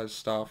counts as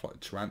stuff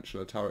like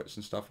tarantula turrets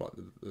and stuff like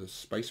the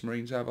Space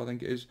Marines have, I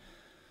think it is.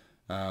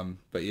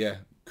 But yeah,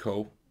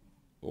 cool.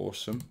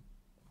 Awesome.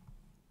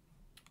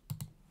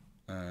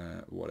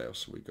 What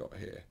else have we got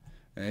here?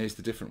 And here's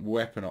the different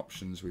weapon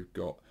options we've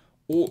got.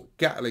 Ork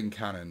Gatling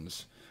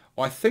cannons.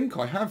 I think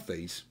I have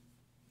these.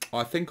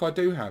 I think I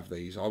do have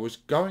these. I was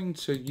going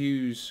to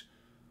use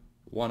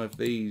one of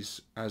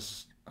these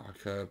as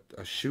like a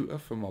shooter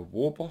for my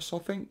war boss, I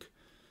think.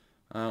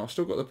 I've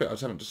still got the bit. I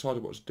just haven't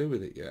decided what to do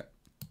with it yet.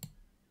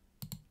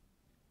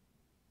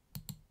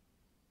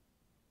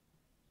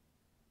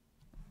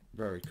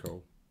 Very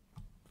cool.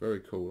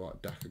 Very cool,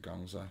 like Daka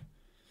guns, though.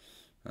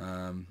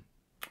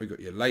 We've got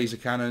your laser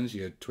cannons,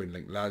 your twin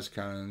link las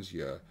cannons,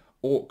 your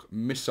Ork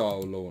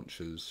missile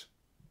launchers.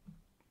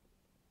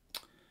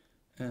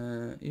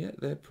 Yeah,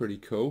 they're pretty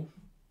cool.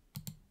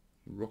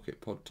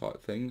 Rocket pod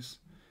type things.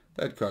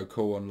 They'd go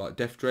cool on like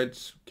Death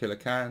Dreads, killer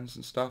cans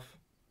and stuff.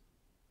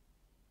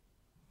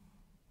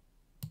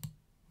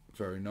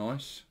 Very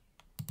nice.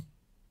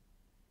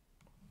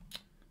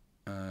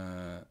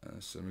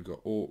 So we've got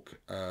Ork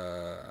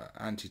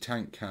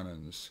anti-tank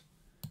cannons.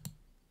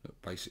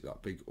 Basically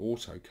like big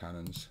auto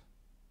cannons.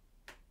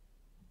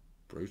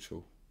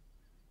 Brutal.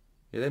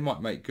 Yeah, they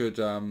might make good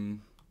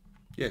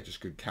yeah,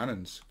 just good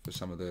cannons for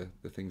some of the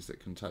things that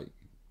can take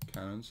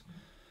cannons.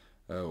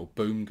 Or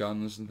boom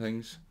guns and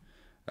things.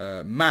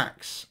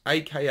 Max,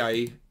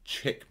 aka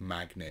Chick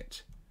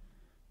Magnet.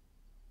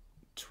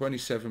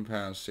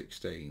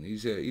 £27.16.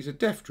 He's a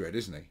Death Dread,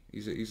 isn't he?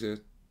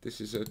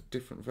 This is a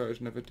different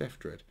version of a Death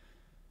Dread.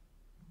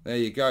 There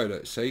you go.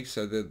 Let's see.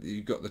 So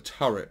you've got the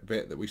turret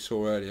bit that we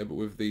saw earlier, but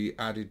with the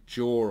added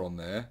jaw on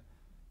there,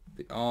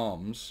 the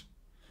arms.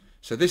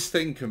 So this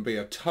thing can be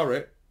a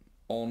turret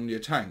on your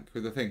tank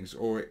with the things,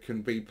 or it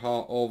can be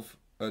part of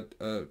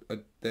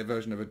their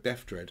version of a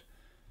Death Dread.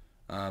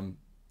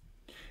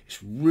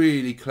 It's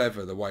really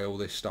clever the way all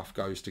this stuff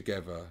goes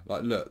together.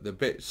 Like, look, the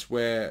bits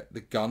where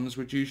the guns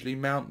would usually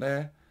mount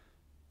there,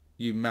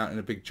 you mount in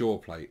a big jaw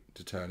plate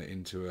to turn it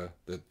into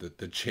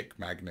the Chick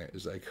Magnet,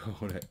 as they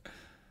call it.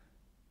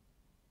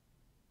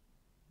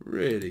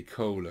 Really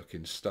cool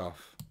looking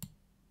stuff.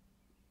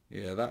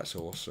 Yeah, that's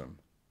awesome.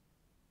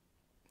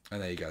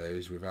 And there you go, there it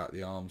is without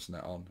the arms and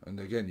that on. And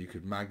again, you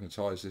could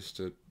magnetise this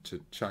to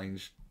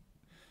change,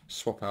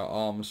 swap out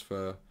arms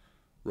for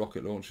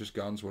rocket launchers,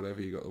 guns,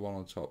 whatever. You got the one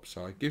on top.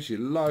 So it gives you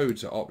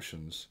loads of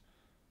options.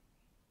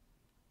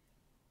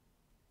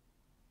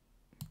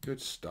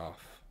 Good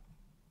stuff.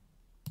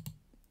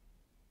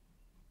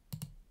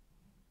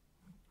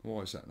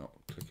 Why is that not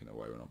clicking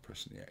away when I'm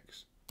pressing the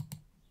X?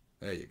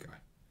 There you go.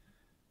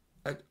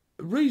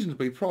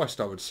 Reasonably priced,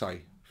 I would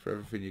say, for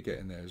everything you get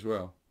in there as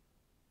well.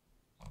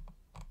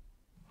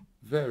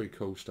 Very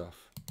cool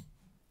stuff.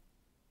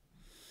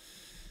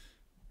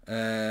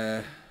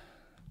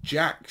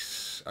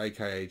 Jax,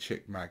 aka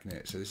Chick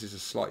Magnet. So this is a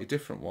slightly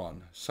different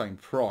one. Same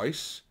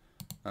price,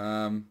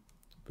 but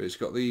it's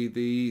got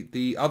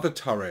the other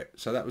turret.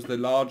 So that was the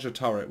larger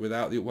turret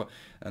without the,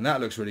 and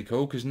that looks really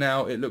cool because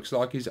now it looks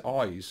like his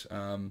eyes.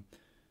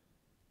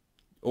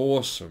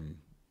 Awesome.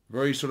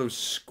 Very sort of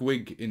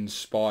squig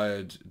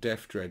inspired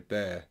Death Dread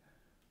there.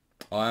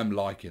 I am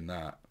liking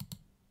that.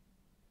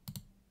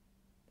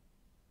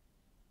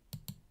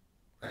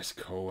 That's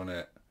cool, isn't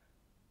it?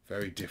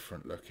 Very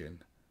different looking.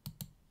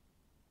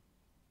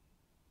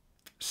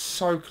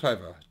 So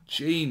clever.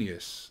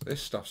 Genius.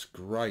 This stuff's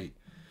great.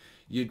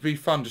 It'd be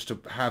fun just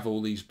to have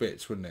all these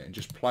bits, wouldn't it? And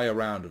just play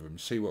around with them.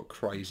 See what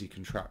crazy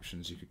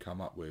contraptions you could come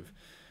up with.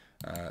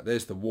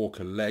 There's the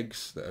Walker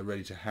legs that are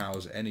ready to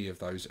house any of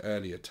those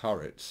earlier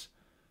turrets.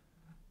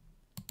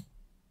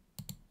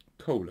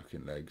 Cool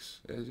looking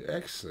legs. It's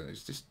excellent.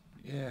 It's just,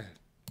 yeah.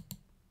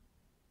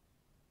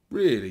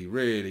 Really,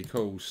 really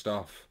cool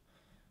stuff.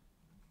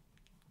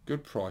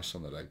 Good price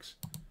on the legs.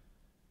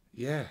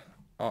 Yeah,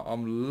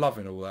 I'm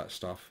loving all that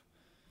stuff.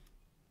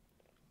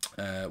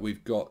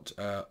 We've got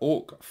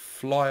Ork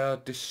Flyer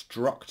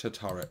Destructor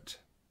Turret.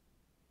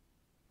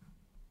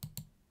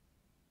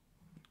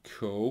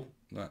 Cool.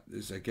 That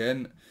is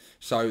again.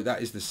 So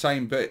that is the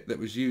same bit that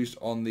was used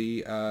on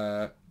the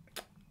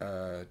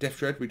Death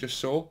Dread we just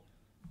saw.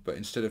 But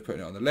instead of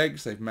putting it on the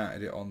legs, they've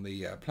mounted it on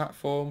the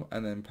platform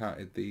and then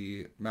mounted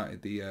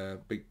the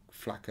big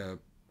flacker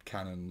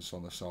cannons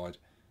on the side.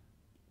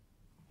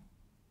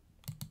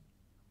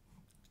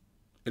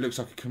 It looks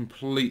like a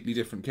completely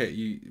different kit.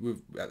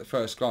 At the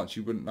first glance,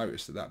 you wouldn't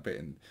notice that bit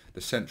in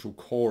the central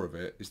core of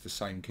it is the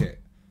same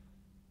kit.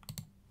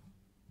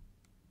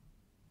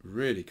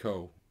 Really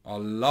cool. I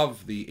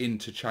love the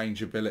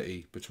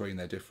interchangeability between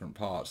their different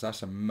parts.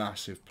 That's a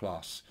massive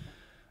plus.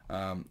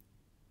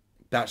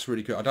 That's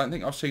really cool. I don't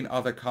think I've seen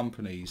other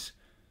companies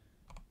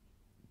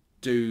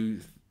do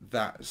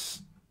that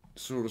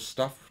sort of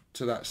stuff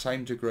to that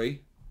same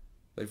degree.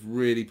 They've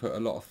really put a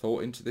lot of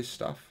thought into this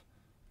stuff.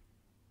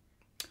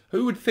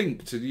 Who would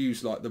think to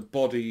use like the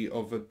body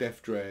of a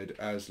Death Dread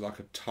as like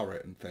a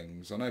turret and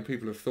things? I know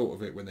people have thought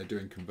of it when they're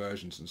doing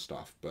conversions and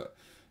stuff, but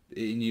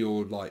in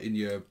your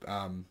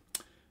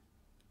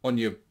on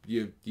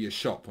your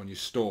shop, on your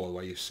store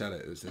where you sell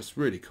it, it's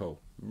really cool.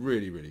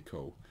 Really, really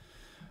cool.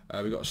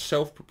 We've got a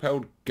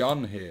self-propelled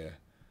gun here.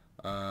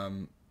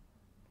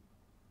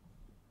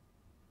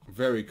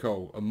 Very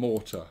cool. A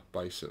mortar,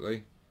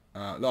 basically.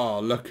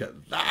 Oh, look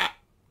at that.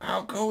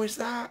 How cool is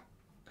that?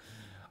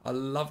 I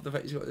love the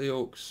fact he's got the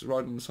orcs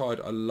right on the side.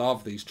 I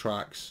love these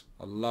tracks.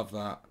 I love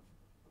that.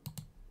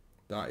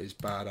 That is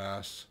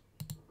badass.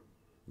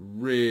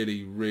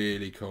 Really,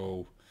 really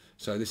cool.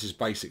 So this is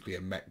basically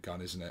a mech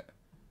gun, isn't it?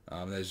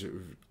 There's...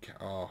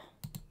 Oh.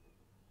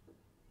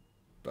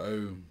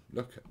 Boom.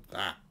 Look at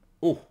that.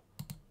 Oh.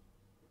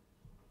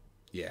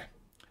 Yeah.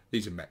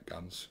 These are mech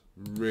guns.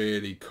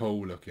 Really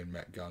cool looking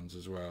mech guns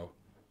as well.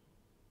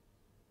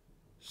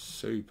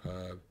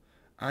 Superb.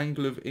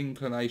 Angle of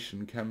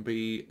inclination can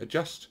be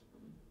adjusted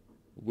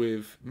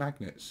with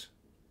magnets.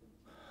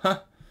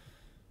 Huh.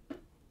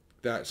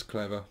 That's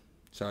clever.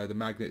 So the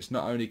magnets,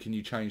 not only can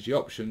you change the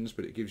options,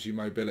 but it gives you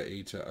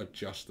mobility to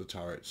adjust the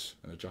turrets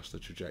and adjust the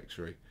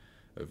trajectory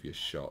of your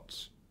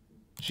shots.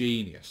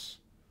 Genius.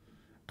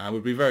 And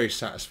would be very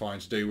satisfying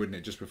to do, wouldn't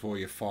it, just before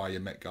you fire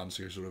your mech gun,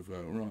 so you sort of go,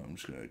 right, I'm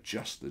just going to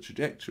adjust the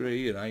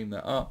trajectory and aim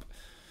that up.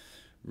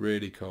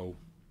 Really cool.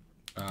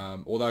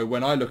 Although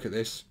when I look at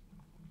this,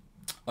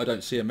 I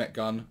don't see a mech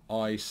gun.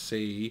 I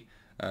see,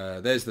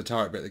 there's the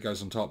turret bit that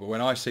goes on top, but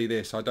when I see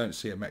this, I don't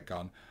see a mech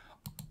gun.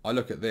 I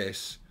look at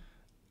this,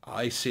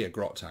 I see a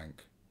grot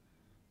tank.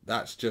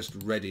 That's just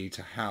ready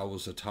to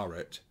house a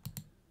turret.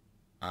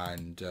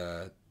 And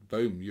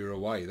boom, you're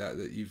away.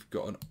 That you've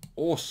got an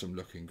awesome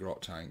looking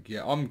grot tank.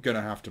 Yeah, I'm going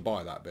to have to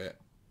buy that bit.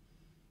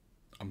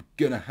 I'm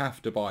going to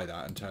have to buy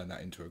that and turn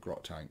that into a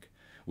grot tank.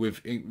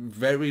 With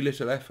very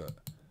little effort.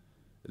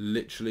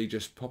 Literally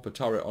just pop a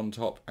turret on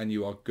top and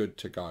you are good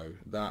to go.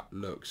 That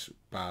looks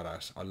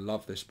badass. I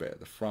love this bit at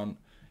the front.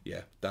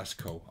 Yeah, that's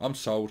cool. I'm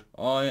sold.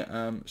 I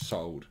am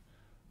sold.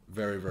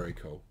 Very, very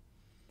cool.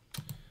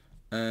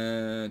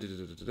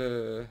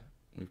 We've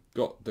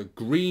got the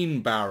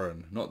Green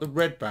Baron, not the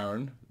Red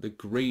Baron, the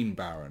Green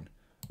Baron.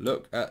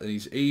 Look at,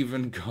 he's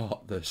even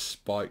got the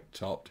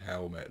spike-topped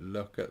helmet.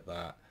 Look at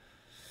that.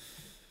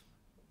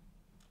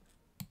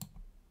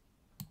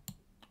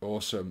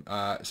 Awesome.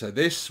 So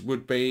this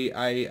would be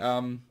a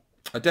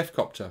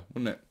Deathcopter,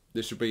 wouldn't it?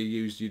 This would be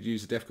used, you'd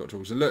use the Deathcopter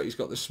tools. And look, he's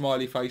got the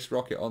smiley face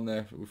rocket on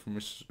there from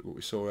what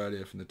we saw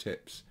earlier from the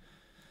tips.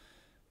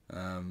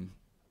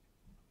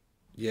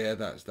 Yeah,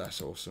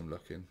 that's awesome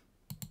looking.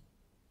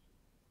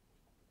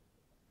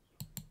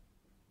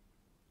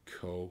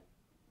 Cool.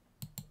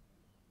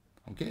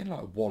 I'm getting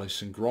like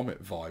Wallace and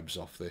Gromit vibes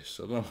off this.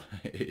 I don't know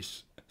what it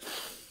is.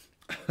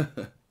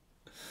 But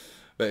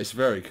it's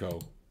very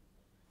cool.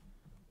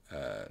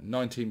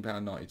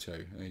 £19.92.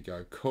 There you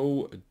go.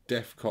 Cool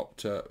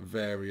Deathcopter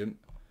variant.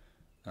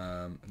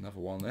 Another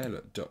one there.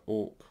 Look,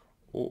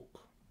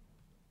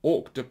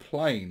 Ork de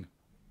Plane.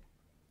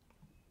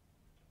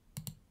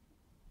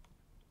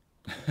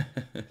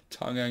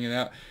 Tongue hanging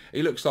out.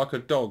 He looks like a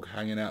dog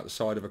hanging out the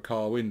side of a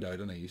car window,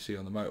 doesn't he? You see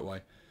on the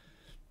motorway.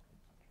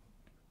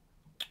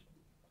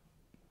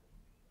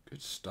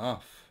 Good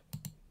stuff.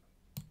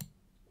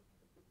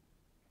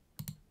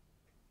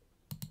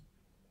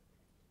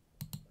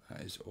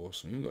 That is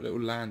awesome. You've got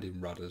little landing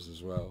rudders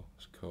as well.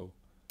 It's cool.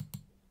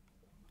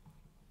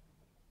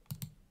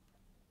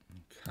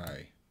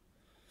 Okay.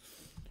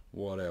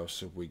 What else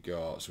have we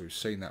got? So we've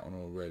seen that one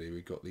already.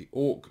 We've got the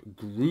Ork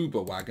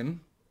Gruber wagon.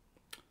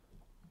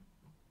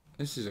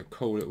 This is a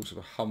cool little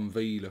sort of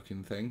Humvee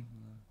looking thing.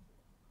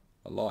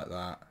 I like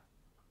that.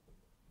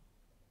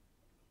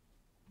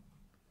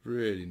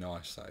 Really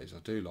nice that is. I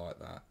do like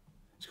that.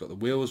 It's got the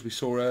wheels we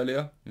saw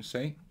earlier. You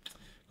see?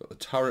 Got the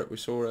turret we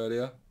saw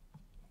earlier.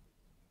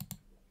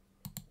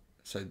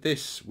 So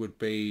this would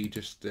be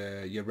just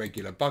your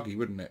regular buggy,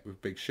 wouldn't it?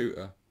 With big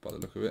shooter, by the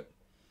look of it.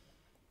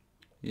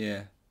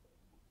 Yeah.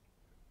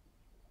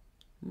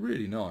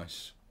 Really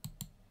nice.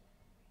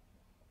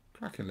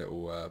 Cracking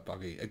little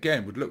buggy.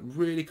 Again, would look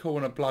really cool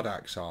in a Blood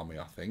Axe army,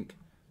 I think.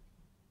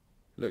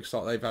 Looks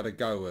like they've had a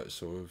go at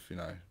sort of, you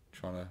know,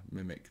 trying to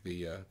mimic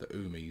the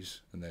Umis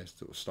and their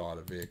sort of style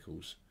of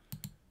vehicles.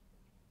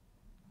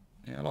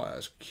 Yeah, I like that.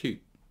 It's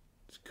cute.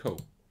 It's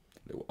cool.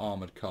 Little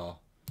armoured car.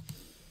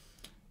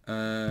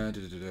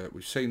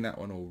 We've seen that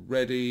one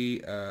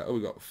already. Oh,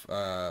 we've got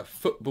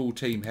football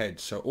team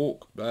heads. So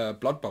Ork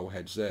Blood Bowl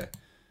heads there.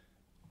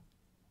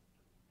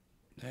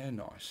 They're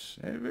nice.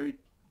 They're very...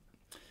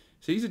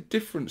 So these are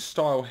different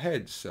style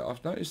heads.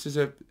 I've noticed there's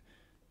a...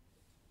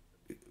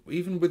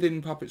 Even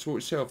within Puppets War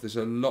itself, there's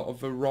a lot of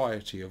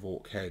variety of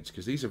Ork heads,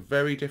 because these are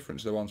very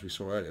different to the ones we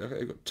saw earlier. Look,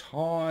 they've got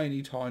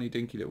tiny, tiny,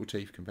 dinky little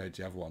teeth compared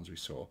to the other ones we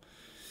saw.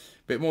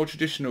 Bit more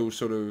traditional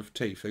sort of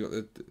teeth. They got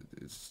the...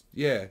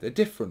 yeah, they're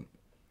different.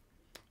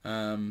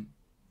 They're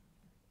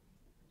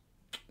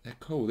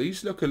cool.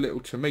 These look a little,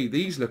 to me,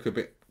 these look a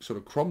bit sort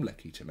of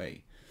Cromlecky to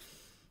me.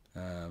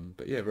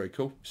 But yeah, very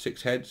cool.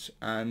 6 heads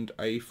and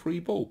a free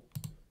ball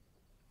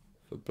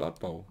for Blood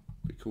Bowl.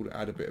 Be cool to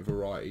add a bit of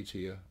variety to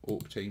your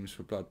Ork teams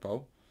for Blood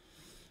Bowl.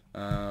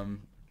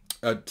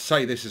 I'd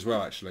say this as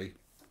well, actually.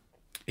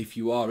 If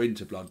you are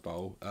into Blood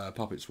Bowl,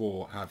 Puppets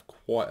War have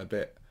quite a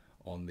bit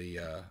on the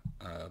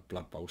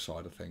Blood Bowl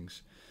side of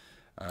things.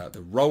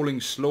 The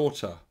Rolling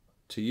Slaughter.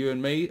 To you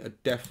and me, a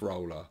death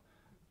roller.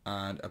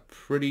 And a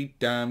pretty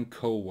damn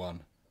cool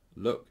one.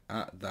 Look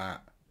at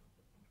that.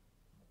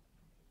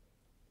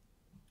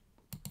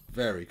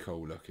 Very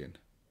cool looking.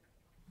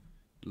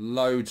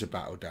 Loads of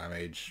battle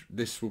damage.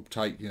 This will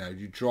take, you know,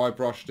 you dry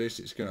brush this,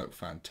 it's going to look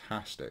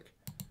fantastic.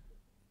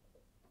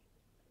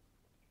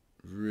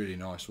 Really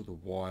nice, all the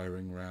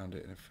wiring around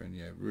it and everything.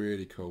 Yeah,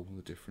 really cool. All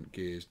the different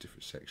gears,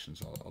 different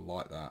sections. I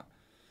like that.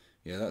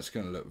 Yeah, that's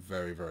going to look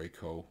very, very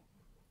cool.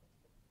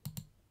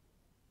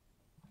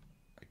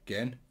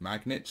 Again,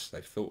 magnets.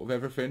 They've thought of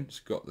everything. It's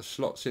got the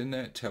slots in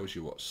there. It tells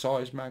you what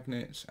size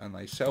magnets, and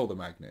they sell the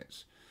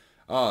magnets.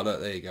 Ah, look,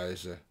 there you go.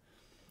 There's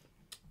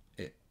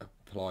it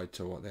applied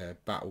to what their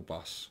battle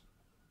bus.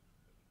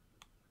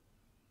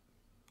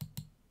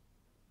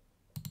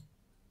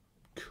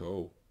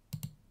 Cool.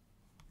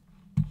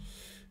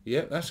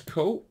 Yep, that's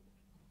cool.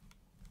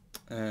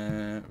 We've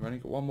only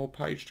got one more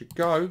page to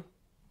go,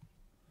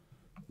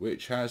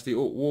 which has the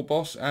Ork War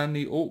Boss and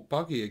the Ork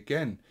Buggy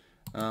again.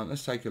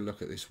 Let's take a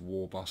look at this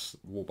War Bus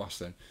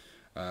then.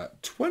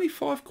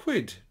 25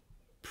 quid.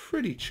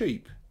 Pretty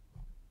cheap.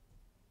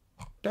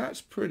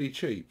 That's pretty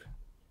cheap.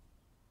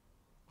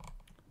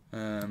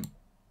 And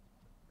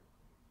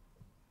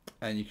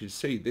you can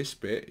see this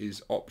bit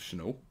is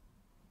optional.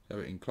 So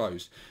it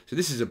enclosed. So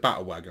this is a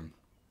battle wagon.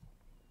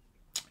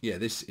 Yeah,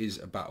 this is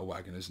a battle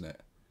wagon, isn't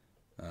it?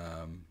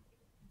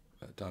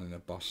 Done in a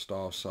bus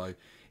style. So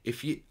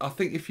I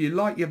think if you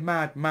like your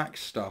Mad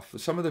Max stuff,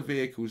 some of the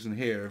vehicles in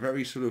here are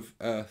very sort of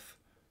Earth,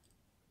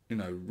 you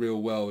know,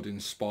 real world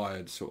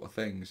inspired sort of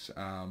things.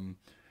 And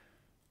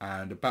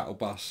a battle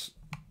bus,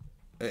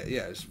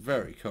 yeah, it's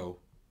very cool.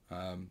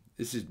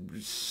 This is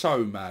so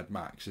Mad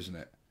Max, isn't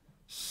it?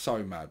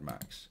 So Mad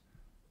Max.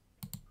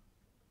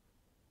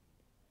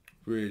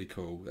 Really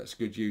cool. That's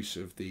good use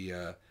of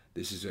the.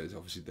 This is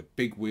obviously the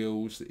big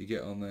wheels that you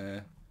get on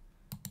there.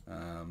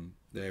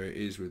 There it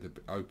is with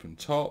the open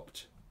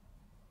topped,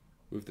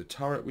 with the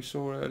turret we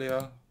saw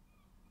earlier.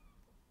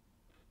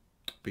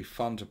 Be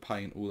fun to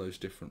paint all those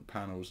different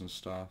panels and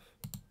stuff.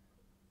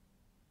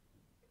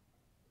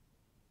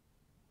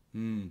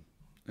 And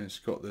it's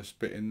got this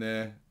bit in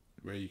there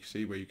where you can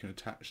see where you can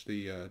attach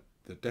the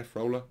death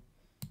roller.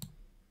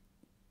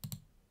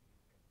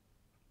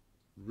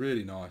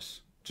 Really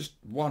nice. Just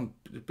one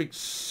big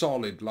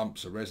solid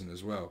lumps of resin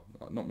as well.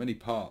 Not many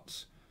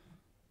parts.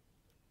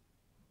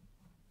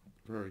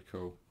 Very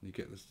cool. You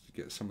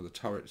get some of the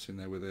turrets in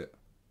there with it.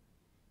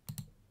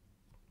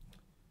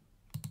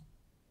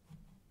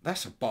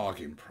 That's a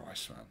bargain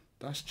price, man.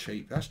 That's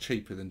cheap. That's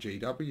cheaper than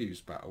GW's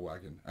battle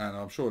wagon, and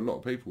I'm sure a lot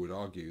of people would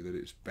argue that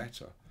it's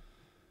better.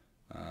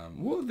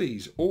 What are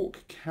these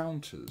Ork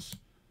counters?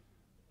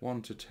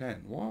 1 to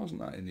 10. Why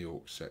wasn't that in the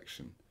Ork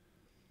section?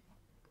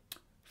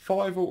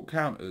 5 Ork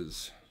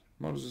counters.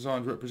 Models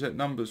designed to represent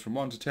numbers from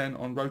 1 to 10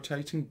 on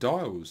rotating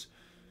dials.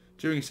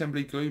 During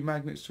assembly, glue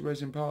magnets to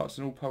resin parts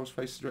and all poles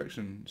face the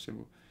direction.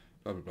 Symbol,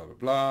 blah, blah, blah, blah,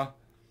 blah.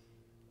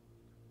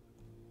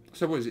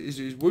 So what is it? Is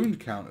it wound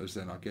counters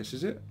then, I guess,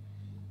 is it?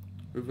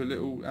 With a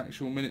little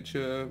actual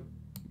miniature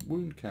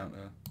wound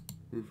counter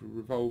with a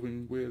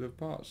revolving wheel of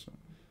parts.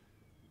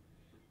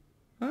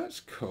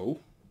 That's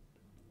cool.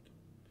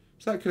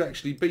 So that could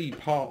actually be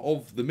part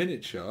of the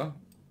miniature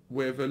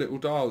with a little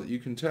dial that you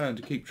can turn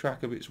to keep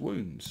track of its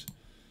wounds.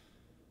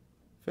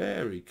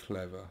 Very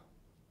clever.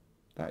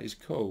 That is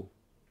cool.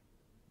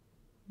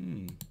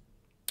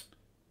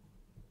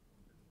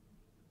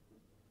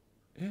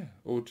 Yeah,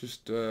 or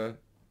just to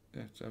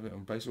have it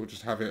on base, or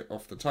just have it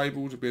off the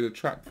table to be able to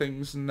track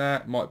things, and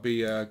that might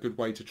be a good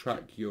way to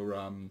track your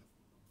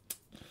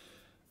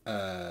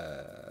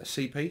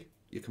CP,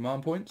 your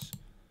command points.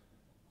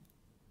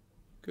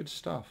 Good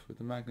stuff with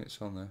the magnets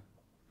on there.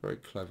 Very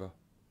clever.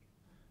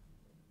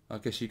 I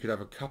guess you could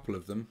have a couple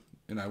of them,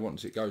 you know,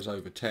 once it goes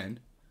over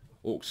 10.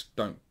 Orcs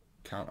don't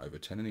count over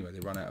 10 anyway, they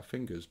run out of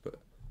fingers, but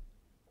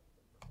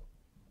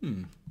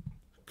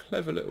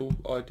clever little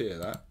idea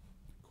that.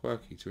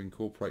 Quirky to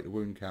incorporate the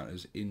wound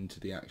counters into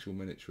the actual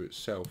miniature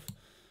itself.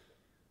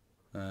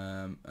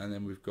 And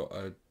then we've got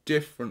a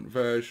different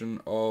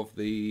version of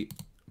the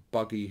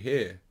buggy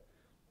here.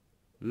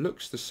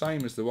 Looks the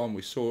same as the one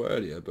we saw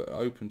earlier, but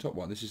open top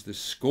one. This is the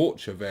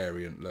Scorcher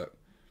variant, look.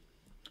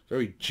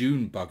 Very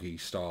Dune buggy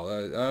style.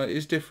 It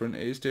is different,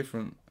 it is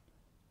different.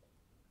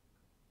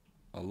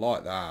 I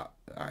like that.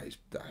 That is,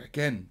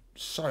 again,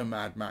 so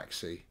Mad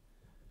Maxy.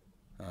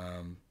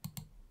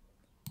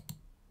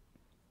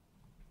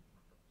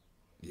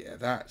 Yeah,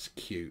 that's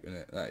cute, isn't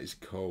it? That is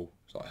cool.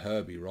 It's like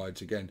Herbie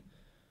rides again,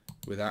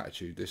 with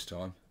attitude this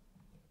time.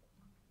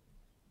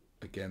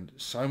 Again,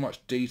 so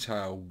much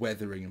detail,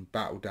 weathering and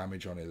battle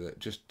damage on it that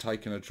just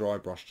taking a dry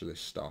brush to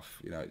this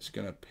stuff, you know, it's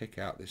going to pick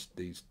out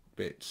these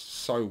bits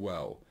so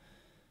well.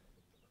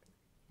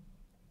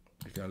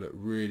 It's going to look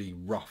really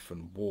rough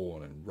and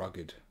worn and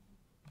rugged.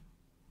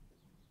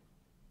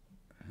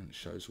 And it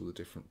shows all the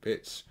different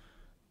bits.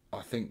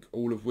 I think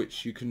all of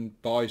which you can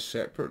buy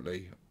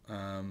separately.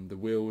 The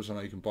wheels, I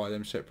know you can buy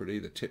them separately.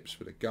 The tips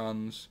for the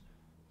guns.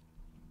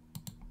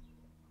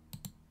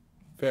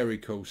 Very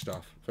cool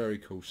stuff. Very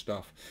cool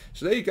stuff.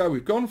 So there you go.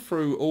 We've gone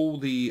through all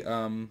the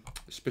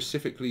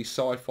specifically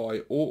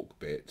sci-fi Ork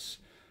bits.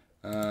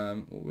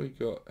 What we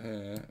got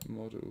here?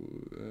 Model.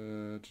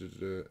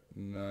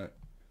 No.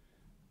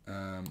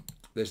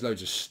 There's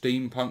loads of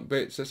steampunk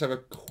bits. Let's have a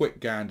quick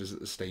ganders at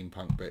the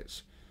steampunk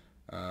bits.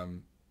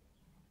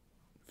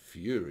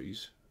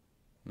 Furies.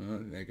 I don't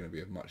think they're going to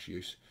be of much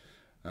use.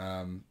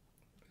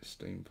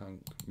 Steampunk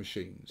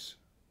machines.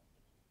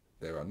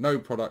 There are no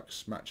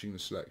products matching the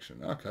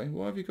selection. Okay,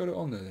 why have you got it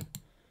on there then?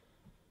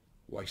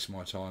 Waste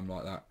my time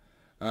like that.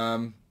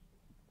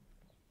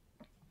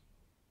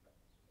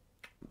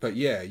 But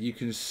yeah, you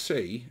can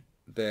see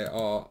there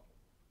are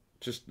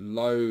just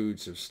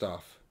loads of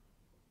stuff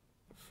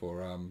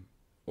for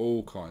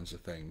all kinds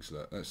of things.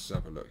 Look, let's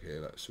have a look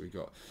here. Look, so we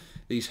got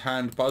these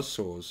hand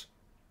buzzsaws.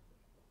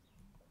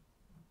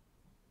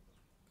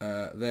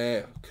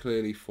 They're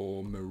clearly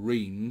for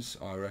marines,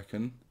 I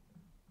reckon.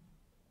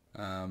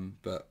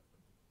 But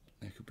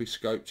there could be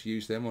scope to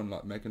use them on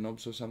like mega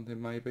knobs or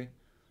something, maybe.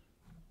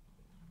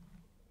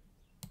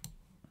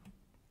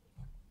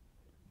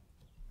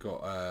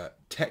 Got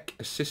tech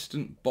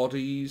assistant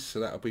bodies, so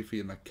that'll be for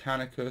your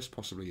Mechanicus,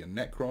 possibly your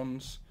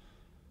Necrons.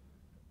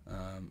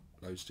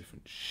 Loads of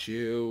different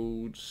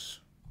shields.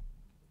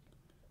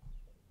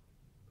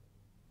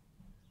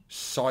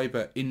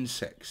 Cyber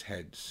insects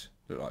heads.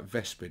 Look like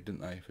Vespid,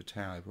 didn't they? For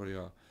tower, they probably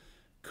are.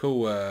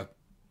 Cool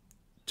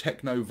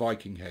techno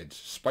Viking heads.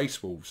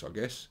 Space wolves, I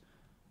guess.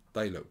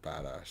 They look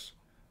badass.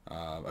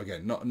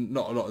 Again, not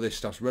a lot of this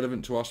stuff's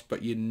relevant to us,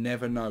 but you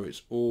never know.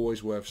 It's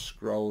always worth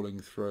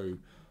scrolling through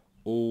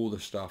all the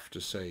stuff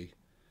to see.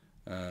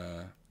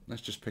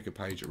 Let's just pick a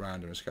page at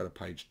random. Let's go to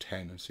page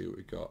 10 and see what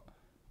we've got.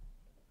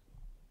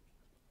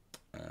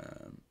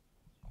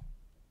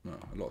 Oh,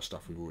 a lot of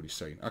stuff we've already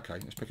seen. Okay,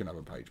 let's pick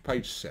another page.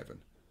 Page 7.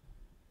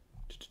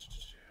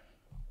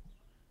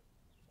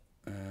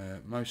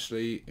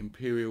 Mostly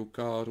Imperial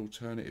Guard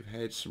alternative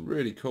heads. Some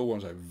really cool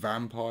ones like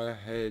vampire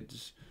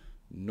heads,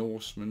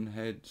 Norseman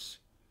heads,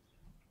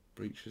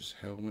 breachers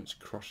helmets,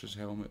 crushers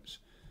helmets.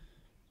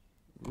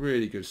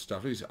 Really good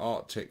stuff. These are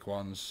Arctic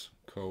ones.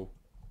 Cool.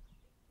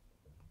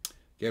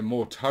 Again,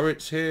 more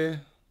turrets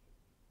here.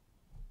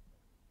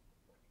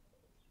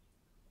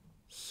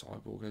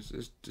 Cyborg heads.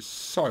 There's just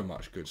so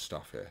much good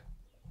stuff here.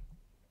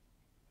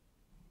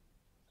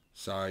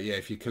 So yeah,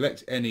 if you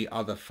collect any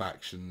other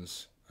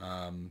factions,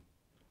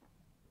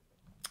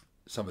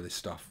 some of this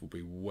stuff will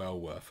be well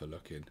worth a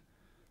look in.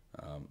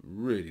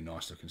 Really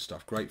nice looking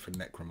stuff. Great for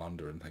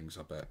Necromunda and things,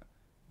 I bet.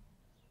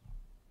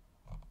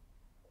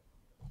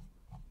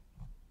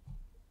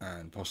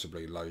 And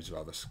possibly loads of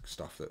other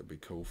stuff that would be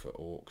cool for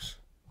orcs.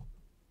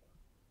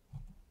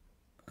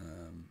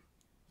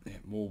 Yeah,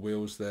 more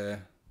wheels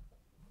there.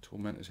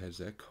 Tormentor's heads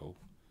there, cool.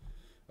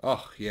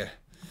 Oh yeah,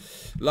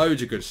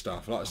 loads of good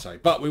stuff, like I say.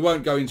 But we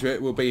won't go into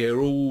it. We'll be here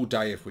all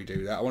day if we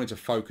do that. I wanted to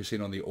focus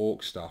in on the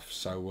orc stuff.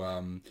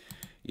 So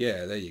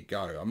yeah, there you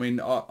go. I mean,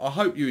 I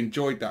hope you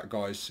enjoyed that,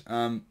 guys.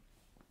 I'm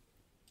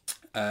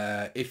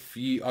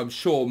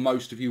sure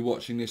most of you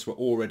watching this were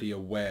already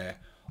aware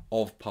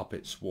of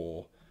Puppets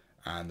War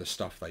and the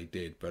stuff they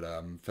did, but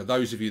for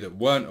those of you that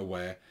weren't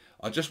aware,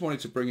 I just wanted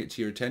to bring it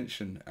to your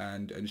attention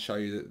and show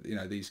you that, you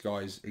know, these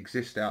guys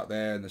exist out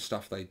there and the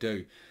stuff they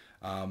do.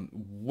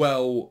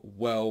 Well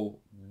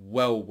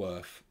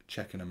worth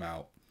checking them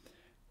out.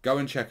 Go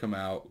and check them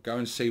out. Go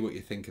and see what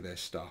you think of their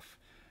stuff,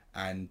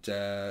 and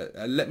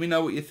let me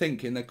know what you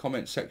think in the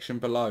comment section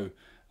below.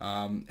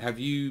 Have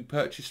you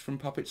purchased from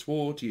Puppets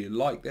War? Do you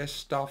like their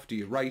stuff? Do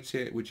you rate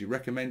it? Would you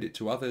recommend it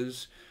to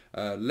others?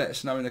 Let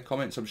us know in the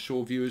comments. I'm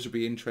sure viewers will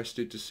be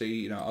interested to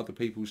see, you know, other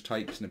people's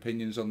takes and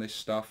opinions on this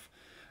stuff.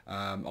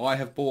 I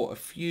have bought a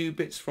few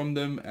bits from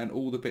them, and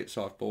all the bits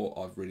I've bought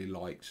I've really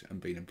liked and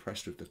been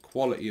impressed with the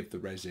quality of the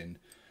resin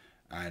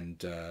and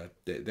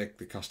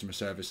the customer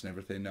service and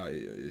everything. No,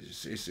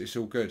 it's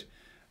all good.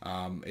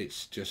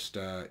 It's just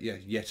yeah,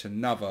 yet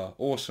another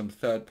awesome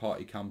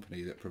third-party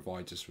company that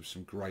provides us with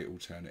some great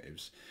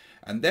alternatives,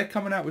 and they're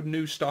coming out with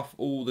new stuff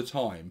all the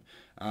time.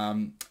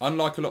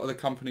 Unlike a lot of the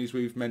companies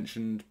we've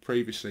mentioned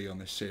previously on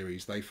this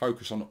series, they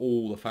focus on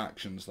all the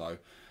factions though,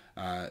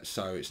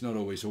 so it's not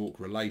always Ork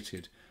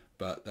related,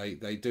 but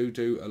they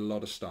do a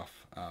lot of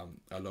stuff, and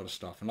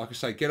like I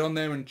say, get on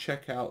there and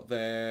check out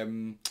their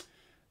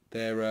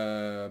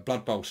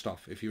Blood Bowl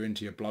stuff if you're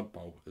into your Blood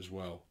Bowl as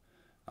well.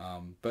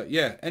 But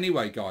yeah,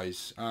 anyway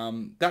guys,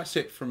 that's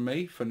it from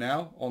me for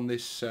now on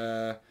this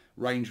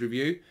range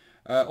review.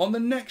 On the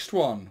next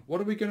one,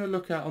 what are we going to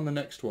look at on the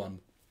next one?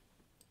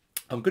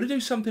 I'm going to do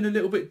something a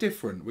little bit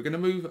different. We're going to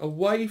move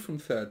away from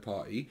third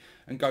party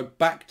and go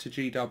back to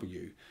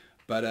GW.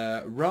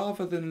 But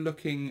rather than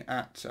looking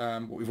at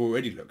what we've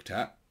already looked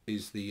at,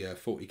 is the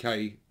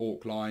 40k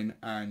Ork line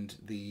and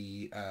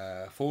the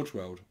Forge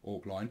World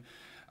Ork line,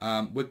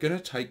 we're going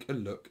to take a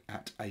look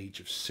at Age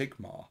of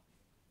Sigmar.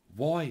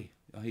 Why?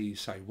 I hear you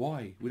say,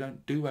 why? We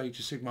don't do Age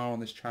of Sigmar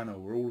on this channel.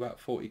 We're all about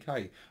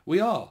 40k.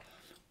 We are.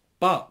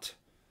 But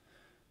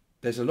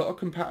there's a lot of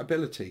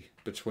compatibility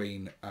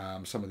between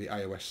some of the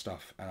AOS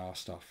stuff and our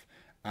stuff.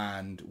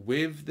 And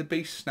with the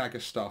beast snagger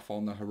stuff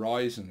on the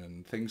horizon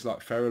and things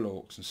like feral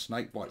orcs and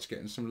snake bites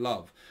getting some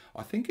love,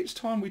 I think it's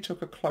time we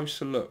took a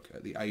closer look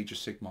at the Age of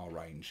Sigmar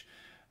range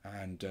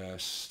and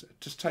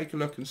just take a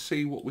look and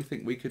see what we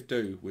think we could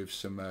do with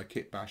some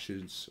kit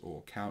bashers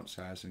or counts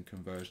as and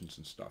conversions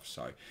and stuff.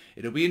 So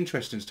it'll be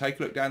interesting to take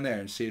a look down there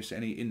and see if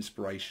any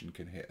inspiration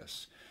can hit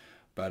us.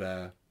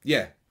 But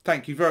yeah,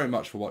 thank you very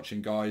much for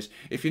watching, guys.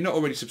 If you're not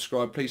already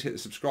subscribed, please hit the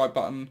subscribe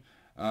button,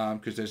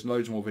 because there's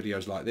loads more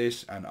videos like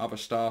this and other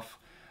stuff.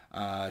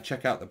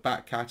 Check out the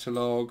back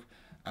catalogue.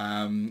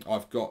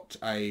 I've got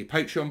a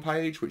Patreon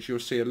page which you'll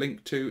see a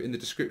link to in the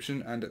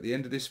description and at the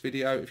end of this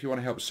video. If you want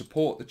to help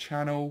support the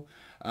channel,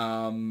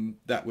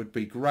 that would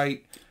be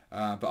great.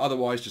 But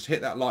otherwise, just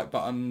hit that like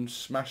button,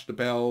 smash the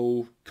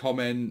bell,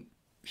 comment,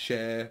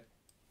 share,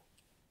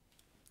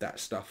 that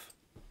stuff.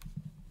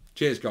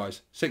 Cheers,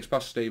 guys. 6+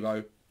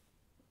 Stevo,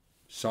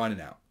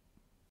 signing out.